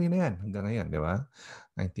 Nangyari na yan hanggang ngayon, di ba?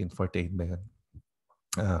 1948 ba yan?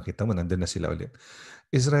 Kita mo, nandun na sila ulit.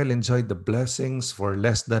 Israel enjoyed the blessings for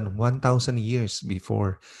less than 1,000 years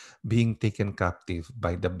before being taken captive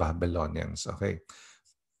by the Babylonians. Okay.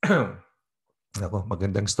 Ako,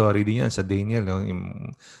 magandang story din yan sa Daniel, no?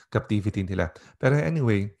 Yung captivity nila. Pero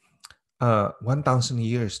anyway, 1,000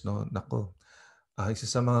 years, no? Nako. Isa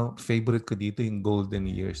sa mga favorite ko dito, yung golden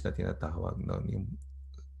years na tinatawag, no? Yung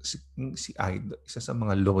si isa sa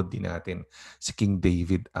mga lodi natin, si King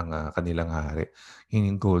David ang kanilang hari. Yun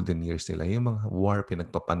yung golden years nila. Yung mga war,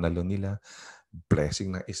 pinagpapanalo nila,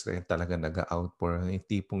 blessing ng Israel talaga nag-outpour. Yung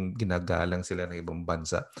tipong ginagalang sila ng ibang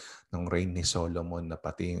bansa ng reign ni Solomon na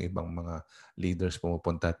pati yung ibang mga leaders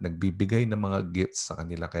pumupunta at nagbibigay ng mga gifts sa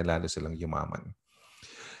kanila kaya lalo silang yumaman.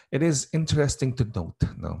 It is interesting to note,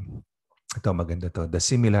 no? Ito maganda to. The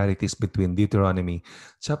similarities between Deuteronomy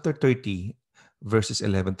chapter 30 verses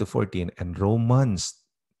 11 to 14 and Romans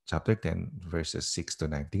chapter 10 verses 6 to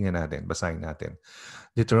 9. Tingnan natin, basahin natin.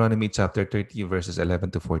 Deuteronomy chapter 30 verses 11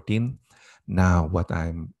 to 14. Now, what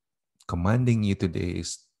I'm commanding you today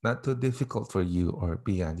is not too difficult for you or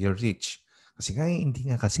beyond your reach. Kasi nga, hindi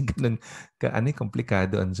nga kasi ganun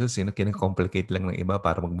komplikado ang Diyos. Kinakomplicate lang ng iba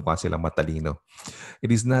para magmukha silang matalino. It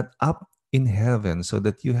is not up in heaven so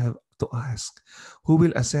that you have to ask, who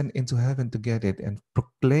will ascend into heaven to get it and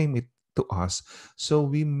proclaim it to us so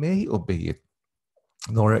we may obey it?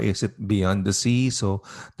 Nor is it beyond the sea so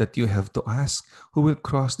that you have to ask, who will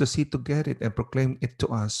cross the sea to get it and proclaim it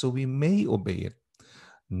to us so we may obey it?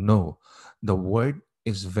 No, the word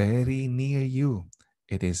is very near you.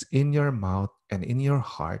 It is in your mouth and in your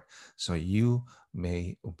heart so you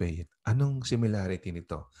may obey it. Anong similarity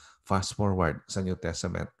nito? Fast forward sa New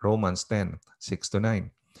Testament, Romans 10, 6 to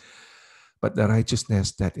 9. But the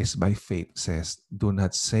righteousness that is by faith says, do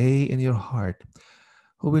not say in your heart,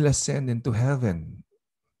 who will ascend into heaven?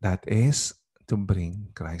 That is to bring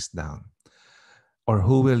Christ down. Or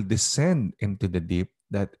who will descend into the deep?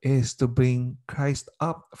 That is to bring Christ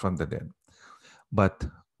up from the dead. But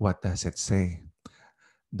what does it say?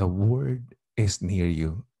 The word is near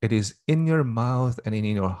you. It is in your mouth and in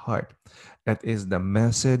your heart. That is the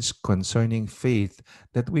message concerning faith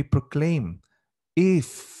that we proclaim.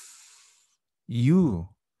 If you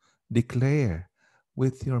declare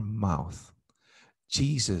with your mouth,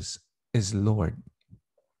 Jesus is Lord,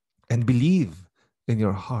 and believe in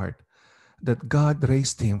your heart that God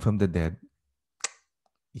raised him from the dead,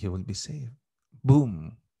 you will be saved.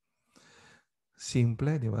 Boom.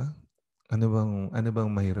 Simple, di ba? Ano bang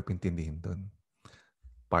mahirap intindihin doon?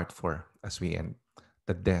 Part 4 as we end.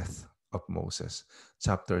 The death of Moses.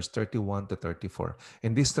 Chapters 31 to 34.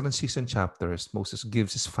 In these transition chapters, Moses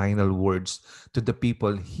gives his final words to the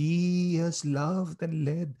people he has loved and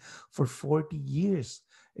led for 40 years.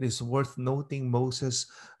 It is worth noting Moses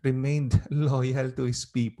remained loyal to his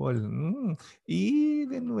people.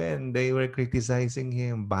 Even when they were criticizing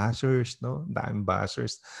him, bashers, no? Daming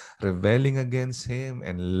bashers, rebelling against him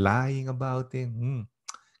and lying about him.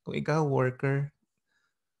 Kung ikaw, worker,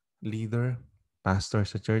 leader, pastor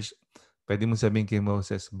sa church, pwede mo sabihin kay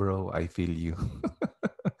Moses, bro, I feel you.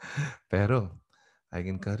 Pero, I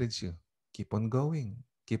encourage you, keep on going.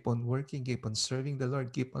 Keep on working, keep on serving the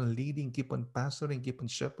Lord, keep on leading, keep on pastoring, keep on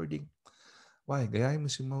shepherding. Why? Gayahin mo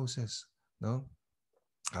si Moses. No?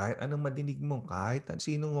 Kahit anong madinig mo, kahit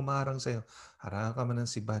sinong umarang sa'yo, harangan ka man ng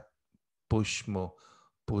sibat, push mo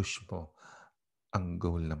ang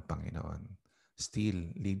goal ng Panginoon.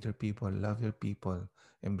 Still, lead your people, love your people,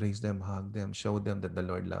 embrace them, hug them, show them that the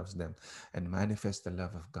Lord loves them, and manifest the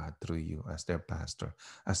love of God through you as their pastor,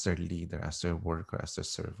 as their leader, as their worker, as their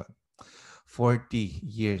servant. 40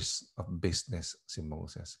 years of business si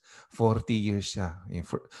Moses. 40 years siya.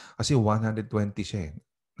 Kasi 120 siya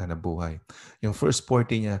na nabuhay. Yung first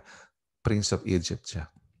 40 niya, Prince of Egypt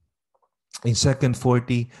siya. In second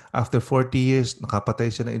 40, after 40 years,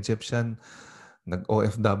 nakapatay siya ng Egyptian,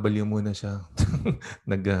 nag-OFW muna siya.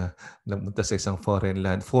 Namunta sa isang foreign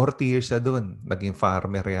land. 40 years siya doon. Naging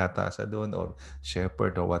farmer yata siya doon or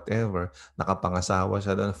shepherd or whatever. Nakapangasawa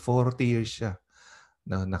siya doon. 40 years siya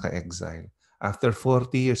na naka-exile. After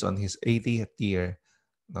 40 years, on his 80th year,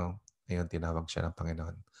 no, ayun, tinawag siya ng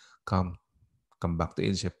Panginoon. Come back to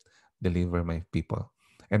Egypt, deliver my people.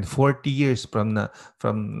 And 40 years from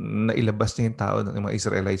nailabas niya yung tao ng mga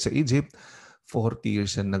Israelites sa Egypt, 40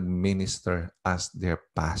 years siya nag-minister as their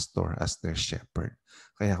pastor, as their shepherd.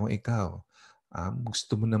 Kaya kung ikaw,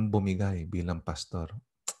 gusto mo nang bumigay bilang pastor,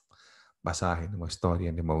 basahin mo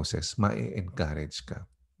storya ni Moses, ma-encourage ka.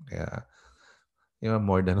 Kaya, you have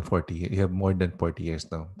more than 40 years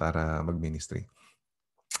now para mag-ministry.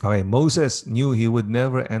 Okay, Moses knew he would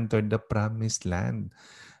never enter the promised land.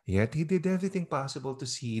 Yet he did everything possible to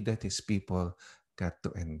see that his people got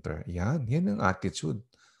to enter. Yan ang attitude.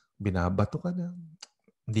 Binabato ka na.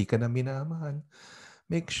 Hindi ka na minamahal.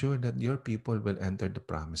 Make sure that your people will enter the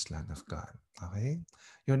promised land of God. Okay?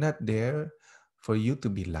 You're not there for you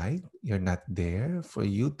to be liked. You're not there for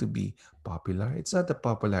you to be popular. It's not a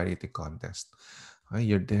popularity contest. Okay?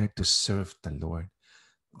 You're there to serve the Lord.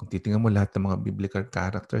 Kung titingnan mo lahat ng mga biblical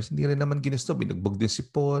characters, hindi rin naman ginusto. Binugbog din si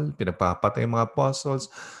Paul, pinagpapatay yung mga apostles.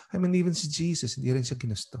 I mean, even si Jesus, hindi rin siya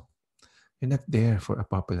ginusto. You're not there for a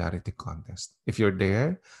popularity contest. If you're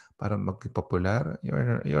there para magpopular,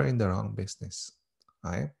 you're in the wrong business.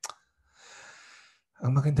 Okay?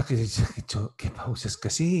 Ang maganda kay Moses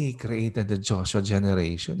kasi created the Joshua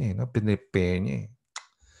generation. No? Pinrepare niya.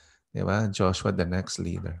 Diba? Joshua, the next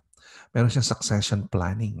leader. Meron siyang succession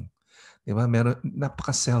planning. Diba? Meron,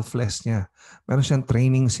 napaka-selfless niya. Meron siyang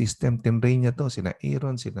training system. Tinrain niya to. Sina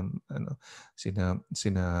Aaron,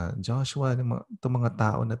 sina Joshua, itong mga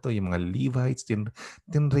tao na to, yung mga Levites,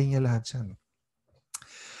 tinrain niya lahat yan.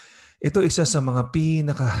 Ito isa sa mga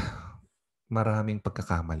maraming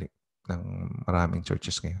pagkakamali ng maraming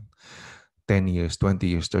churches ngayon. 10 years, 20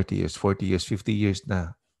 years, 30 years, 40 years, 50 years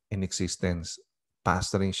na in existence,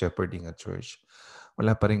 pastoring, shepherding a church.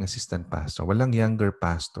 Wala pa rin assistant pastor. Walang younger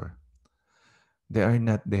pastor. They are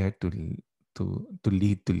not there to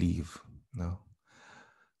lead, to live. No?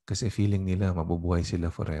 Kasi feeling nila mabubuhay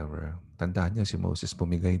sila forever. Tandaan niyo si Moses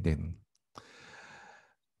pumigay din.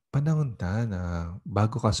 Panahon na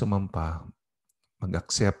bago ka sumampa,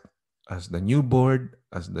 mag-accept as the new board,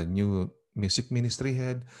 as the new music ministry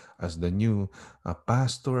head, as the new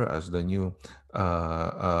pastor, as the new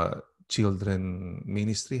children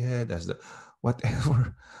ministry head, as the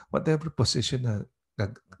whatever position na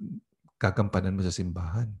gagampanan mo sa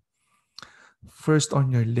simbahan. First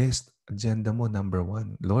on your list, agenda mo, number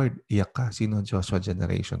 1, Lord, iyak ka. Sino ang Joshua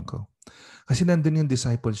generation ko? Kasi nandun yung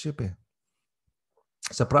discipleship eh.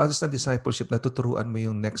 Sa process ng discipleship, natuturuan mo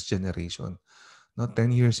yung next generation. No,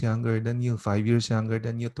 10 years younger than you, 5 years younger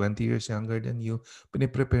than you, 20 years younger than you.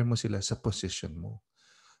 Piniprepare mo sila sa position mo.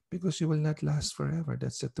 Because you will not last forever.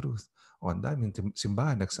 That's the truth. O, ang daming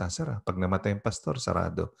simbahan, nagsasara. Pag namatay yung pastor,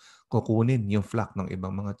 sarado. Kukunin yung flock ng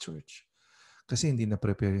ibang mga church. Kasi hindi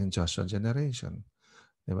na-prepare yung Joshua generation.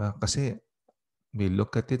 Diba? Kasi we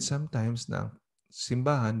look at it sometimes na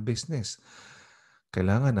simbahan, business.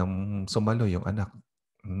 Kailangan ng sumalo yung anak.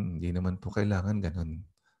 Hindi naman po kailangan ganun.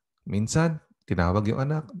 Minsan, tinawag yung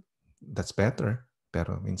anak. That's better.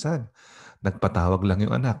 Pero minsan, nagpatawag lang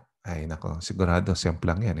yung anak. Ay, nako, sigurado,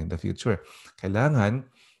 siyempre yan in the future. Kailangan,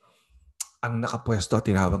 ang nakapwesto at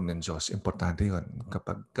tinawag ng Diyos. Importante yun.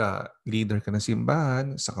 Kapag leader ka ng simbahan,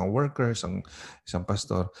 isang worker, isang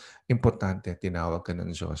pastor, importante tinawag ka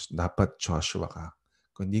ng Diyos. Dapat Joshua ka.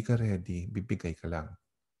 Kung hindi ka ready, bibigay ka lang.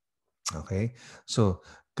 Okay? So,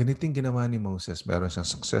 ganito yung ginawa ni Moses. Meron siyang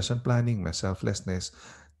succession planning, may selflessness,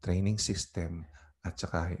 training system, at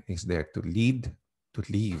saka is there to lead, to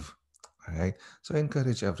leave. Alright? So, I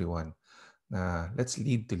encourage everyone na let's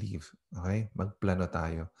lead to leave. Okay? Magplano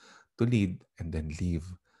tayo to lead and then leave.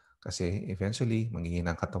 Kasi eventually, magiging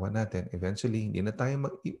ang katawan natin. Eventually, hindi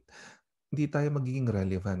tayo magiging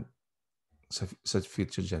relevant sa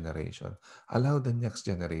future generation. Allow the next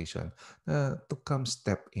generation to come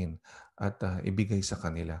step in at ibigay sa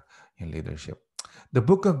kanila yung leadership. The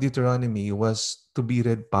book of Deuteronomy was to be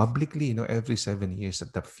read publicly, every 7 years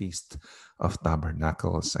at the Feast of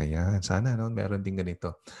Tabernacles. Ayan, sana meron din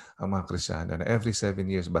ganito ang mga Kristyano na every 7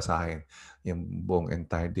 years basahin yung buong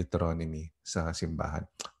entire Deuteronomy sa simbahan.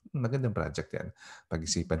 Magandang project yan.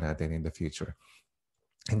 Pag-isipan natin in the future.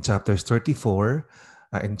 In chapter 34,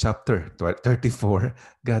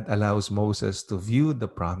 God allows Moses to view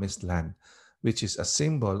the promised land, which is a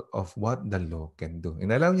symbol of what the law can do.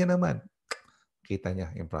 Inalaw niya naman. Kita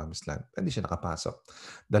niya yung promised land. Hindi siya nakapasok.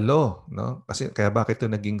 The law, no? Kasi kaya bakit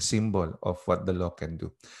ito naging symbol of what the law can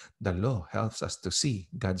do? The law helps us to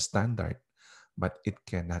see God's standard, but it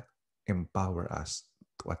cannot empower us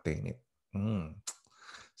to attain it.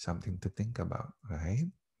 Something to think about, right?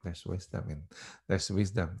 There's wisdom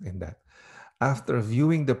in that. After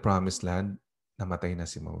viewing the promised land, namatay na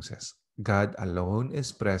si Moses. God alone is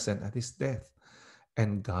present at his death.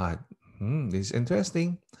 And God, this is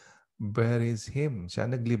interesting, buries him. Siya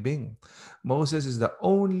naglibing. Moses is the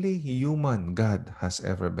only human God has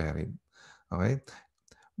ever buried. Okay?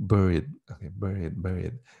 Buried. Okay,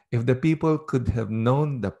 buried. If the people could have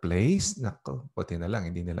known the place, nako, buti na lang,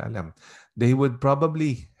 hindi nila alam. They would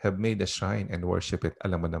probably have made a shrine and worship it.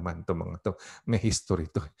 Alam mo naman, itong mga to, may history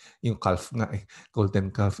to. Yung calf nga golden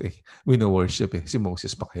calf wino-worship Si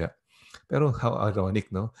Moses pa kaya. Pero how ironic,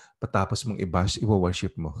 no? Patapos mong i-bash,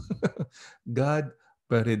 i-worship mo. God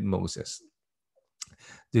buried Moses.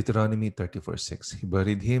 Deuteronomy 34:6. He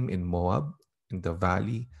buried him in Moab, in the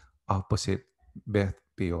valley opposite Beth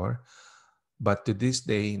Peor. But to this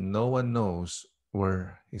day, no one knows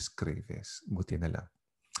where his grave is. Buti na lang.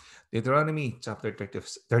 Deuteronomy chapter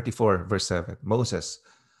 34, verse 7. Moses,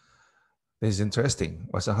 this is interesting,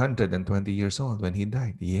 was 120 years old when he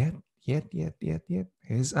died. Yet,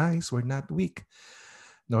 his eyes were not weak,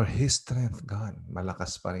 nor his strength gone.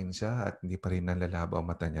 Malakas pa rin siya at hindi pa rin nalalabo ang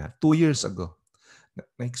mata niya. 2 years ago,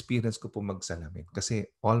 na-experience ko po magsalamin. Kasi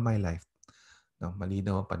all my life,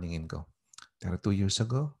 malinaw ang paningin ko. Pero 2 years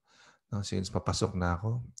ago, since papasok na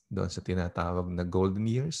ako doon sa tinatawag na golden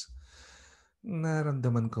years,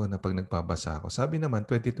 naramdaman ko na pag nagbabasa ako. Sabi naman,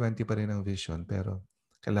 2020 pa rin ang vision, pero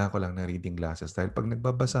kailangan ko lang ng reading glasses. Dahil pag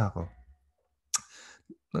nagbabasa ako,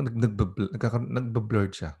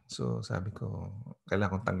 nagbablurred siya. So sabi ko,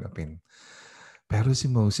 kailangan kong tanggapin. Pero si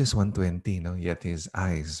Moses, 120, yet his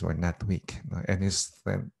eyes were not weak. And his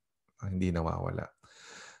strength, hindi nawawala.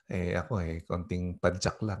 Ako konting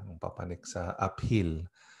padjak lang, papanik sa uphill.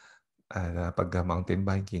 Pag mountain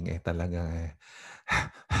biking, talaga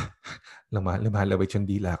lumalawit yung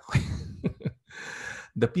dila ko.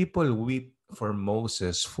 The people weep for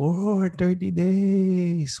Moses for 30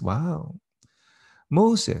 days. Wow.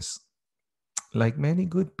 Moses, like many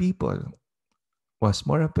good people, was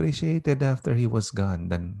more appreciated after he was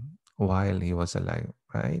gone than while he was alive.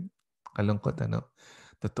 Right? Kalungkot,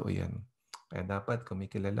 Totoo yan. Kaya dapat, kung may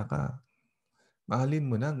kilala ka, mahalin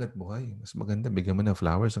mo na hanggat buhay. Mas maganda, bigyan mo ng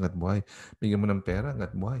flowers hanggat buhay. Bigyan mo ng pera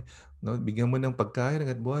hanggat buhay. Bigyan mo ng pagkain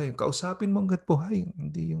hanggat buhay. Kausapin mo hanggat buhay.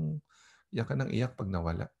 Hindi yung iyak ka ng iyak pag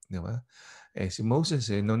nawala. Di ba? Si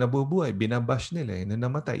Moses, nung nabubuhay, binabash nila. Nung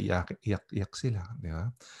namatay, iyak sila. Di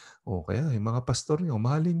ba? O kaya, yung mga pastor nyo,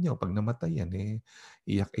 mahalin nyo. Pag namatay yan,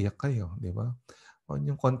 iyak-iyak kayo. Di ba? Huwag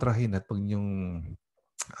niyong kontrahin at pag niyong,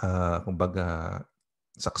 kumbaga,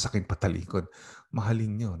 saksakin patalikod.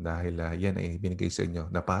 Mahalin nyo dahil yan ay binigay sa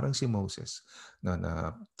inyo na parang si Moses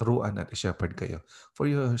na turuan at shepherd kayo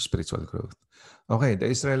for your spiritual growth. Okay,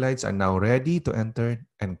 the Israelites are now ready to enter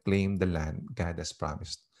and claim the land God has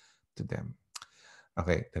promised to them.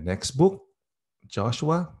 Okay, the next book,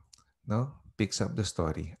 Joshua, picks up the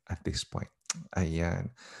story at this point.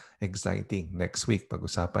 Ayan, exciting. Next week,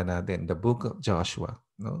 pag-usapan natin the book of Joshua.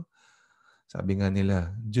 Sabi nga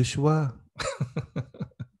nila, Joshua.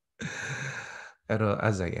 Pero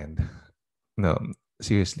as I end,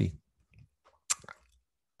 seriously,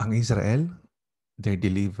 ang Israel, their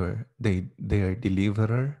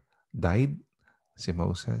deliverer died, si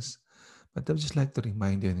Moses. But I would just like to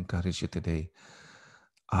remind you and encourage you today,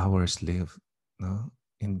 ours live,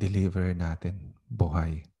 in deliverer natin,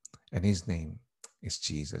 buhay. And His name is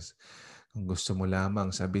Jesus. Kung gusto mo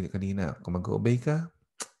lamang, sabi kanina, kung mag-obey ka,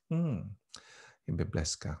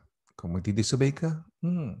 ibe-bless ka. Kung magdi-disobey ka,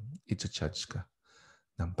 i-judge ka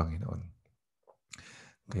ng Panginoon.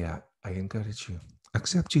 Kaya, I encourage you,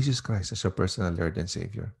 accept Jesus Christ as your personal Lord and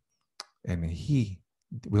Savior. And He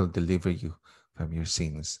will deliver you from your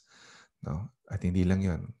sins. No? At hindi lang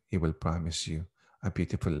yun, He will promise you a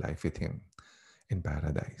beautiful life with Him in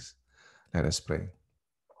paradise. Let us pray.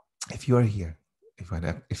 If you are here, if you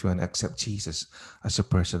want to accept Jesus as your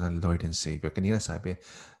personal Lord and Savior, kanina sabi,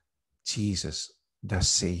 Jesus, the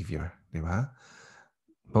Savior. Di ba?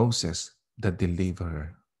 Moses, the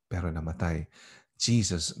Deliverer, pero namatay.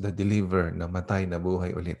 Jesus, the Deliverer, namatay,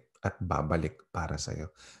 nabuhay ulit at babalik para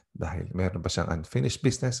sa'yo. Dahil meron pa siyang unfinished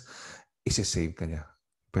business, isi-save ka niya.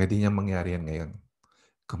 Pwede niyang mangyari yan ngayon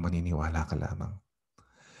kung maniniwala ka lamang.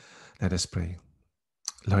 Let us pray.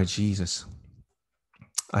 Lord Jesus,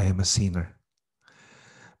 I am a sinner.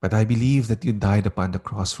 But I believe that you died upon the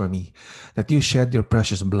cross for me, that you shed your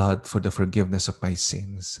precious blood for the forgiveness of my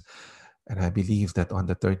sins. And I believe that on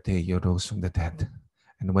the third day you rose from the dead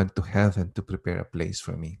and went to heaven to prepare a place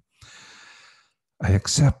for me. I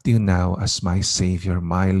accept you now as my Savior,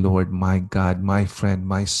 my Lord, my God, my friend,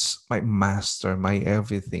 my Master, my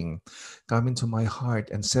everything. Come into my heart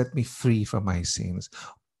and set me free from my sins.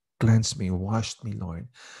 Cleanse me, wash me, Lord.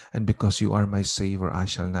 And because you are my Savior, I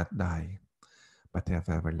shall not die, but have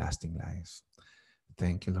everlasting life.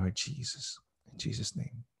 Thank you, Lord Jesus. In Jesus'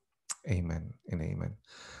 name, amen and amen.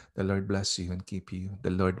 The Lord bless you and keep you.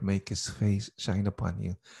 The Lord make his face shine upon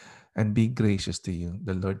you and be gracious to you.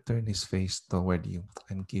 The Lord turn his face toward you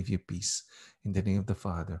and give you peace. In the name of the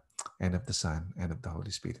Father, and of the Son, and of the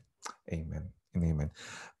Holy Spirit. Amen and amen.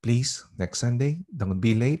 Please, next Sunday, don't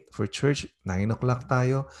be late for church. 9 o'clock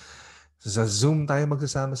tayo. Sa Zoom tayo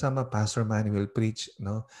magsasama-sama. Pastor Manny will preach.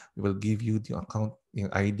 No? We will give you the account,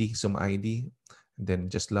 yung ID, Zoom ID. And then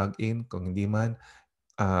just log in. Kung hindi man,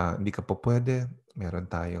 hindi ka po pwede, meron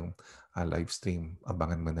tayong live stream.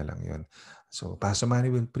 Abangan mo na lang yun. So, Pastor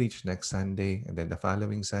Manny will preach next Sunday. And then the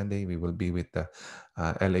following Sunday, we will be with the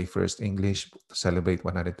LA First English to celebrate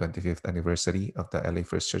 125th anniversary of the LA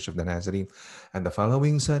First Church of the Nazarene. And the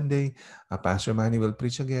following Sunday, Pastor Manny will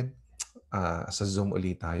preach again. Sa Zoom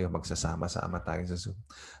ulit tayo, magsasama-sama tayo sa Zoom.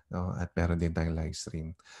 No? At meron din tayong live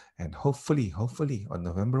stream. And hopefully, on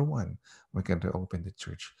November 1, we can reopen the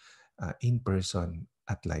church in person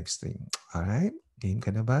at live stream. Alright? Game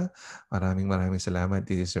ka na ba? Maraming salamat.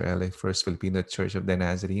 This is your LA First Filipino Church of the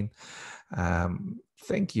Nazarene.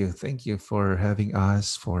 Thank you for having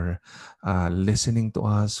us, for listening to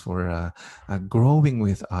us, for growing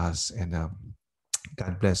with us. And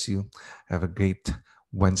God bless you. Have a great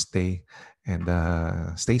Wednesday and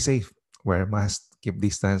stay safe. Wear a mask, keep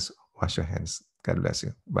distance, wash your hands. God bless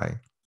you. Bye.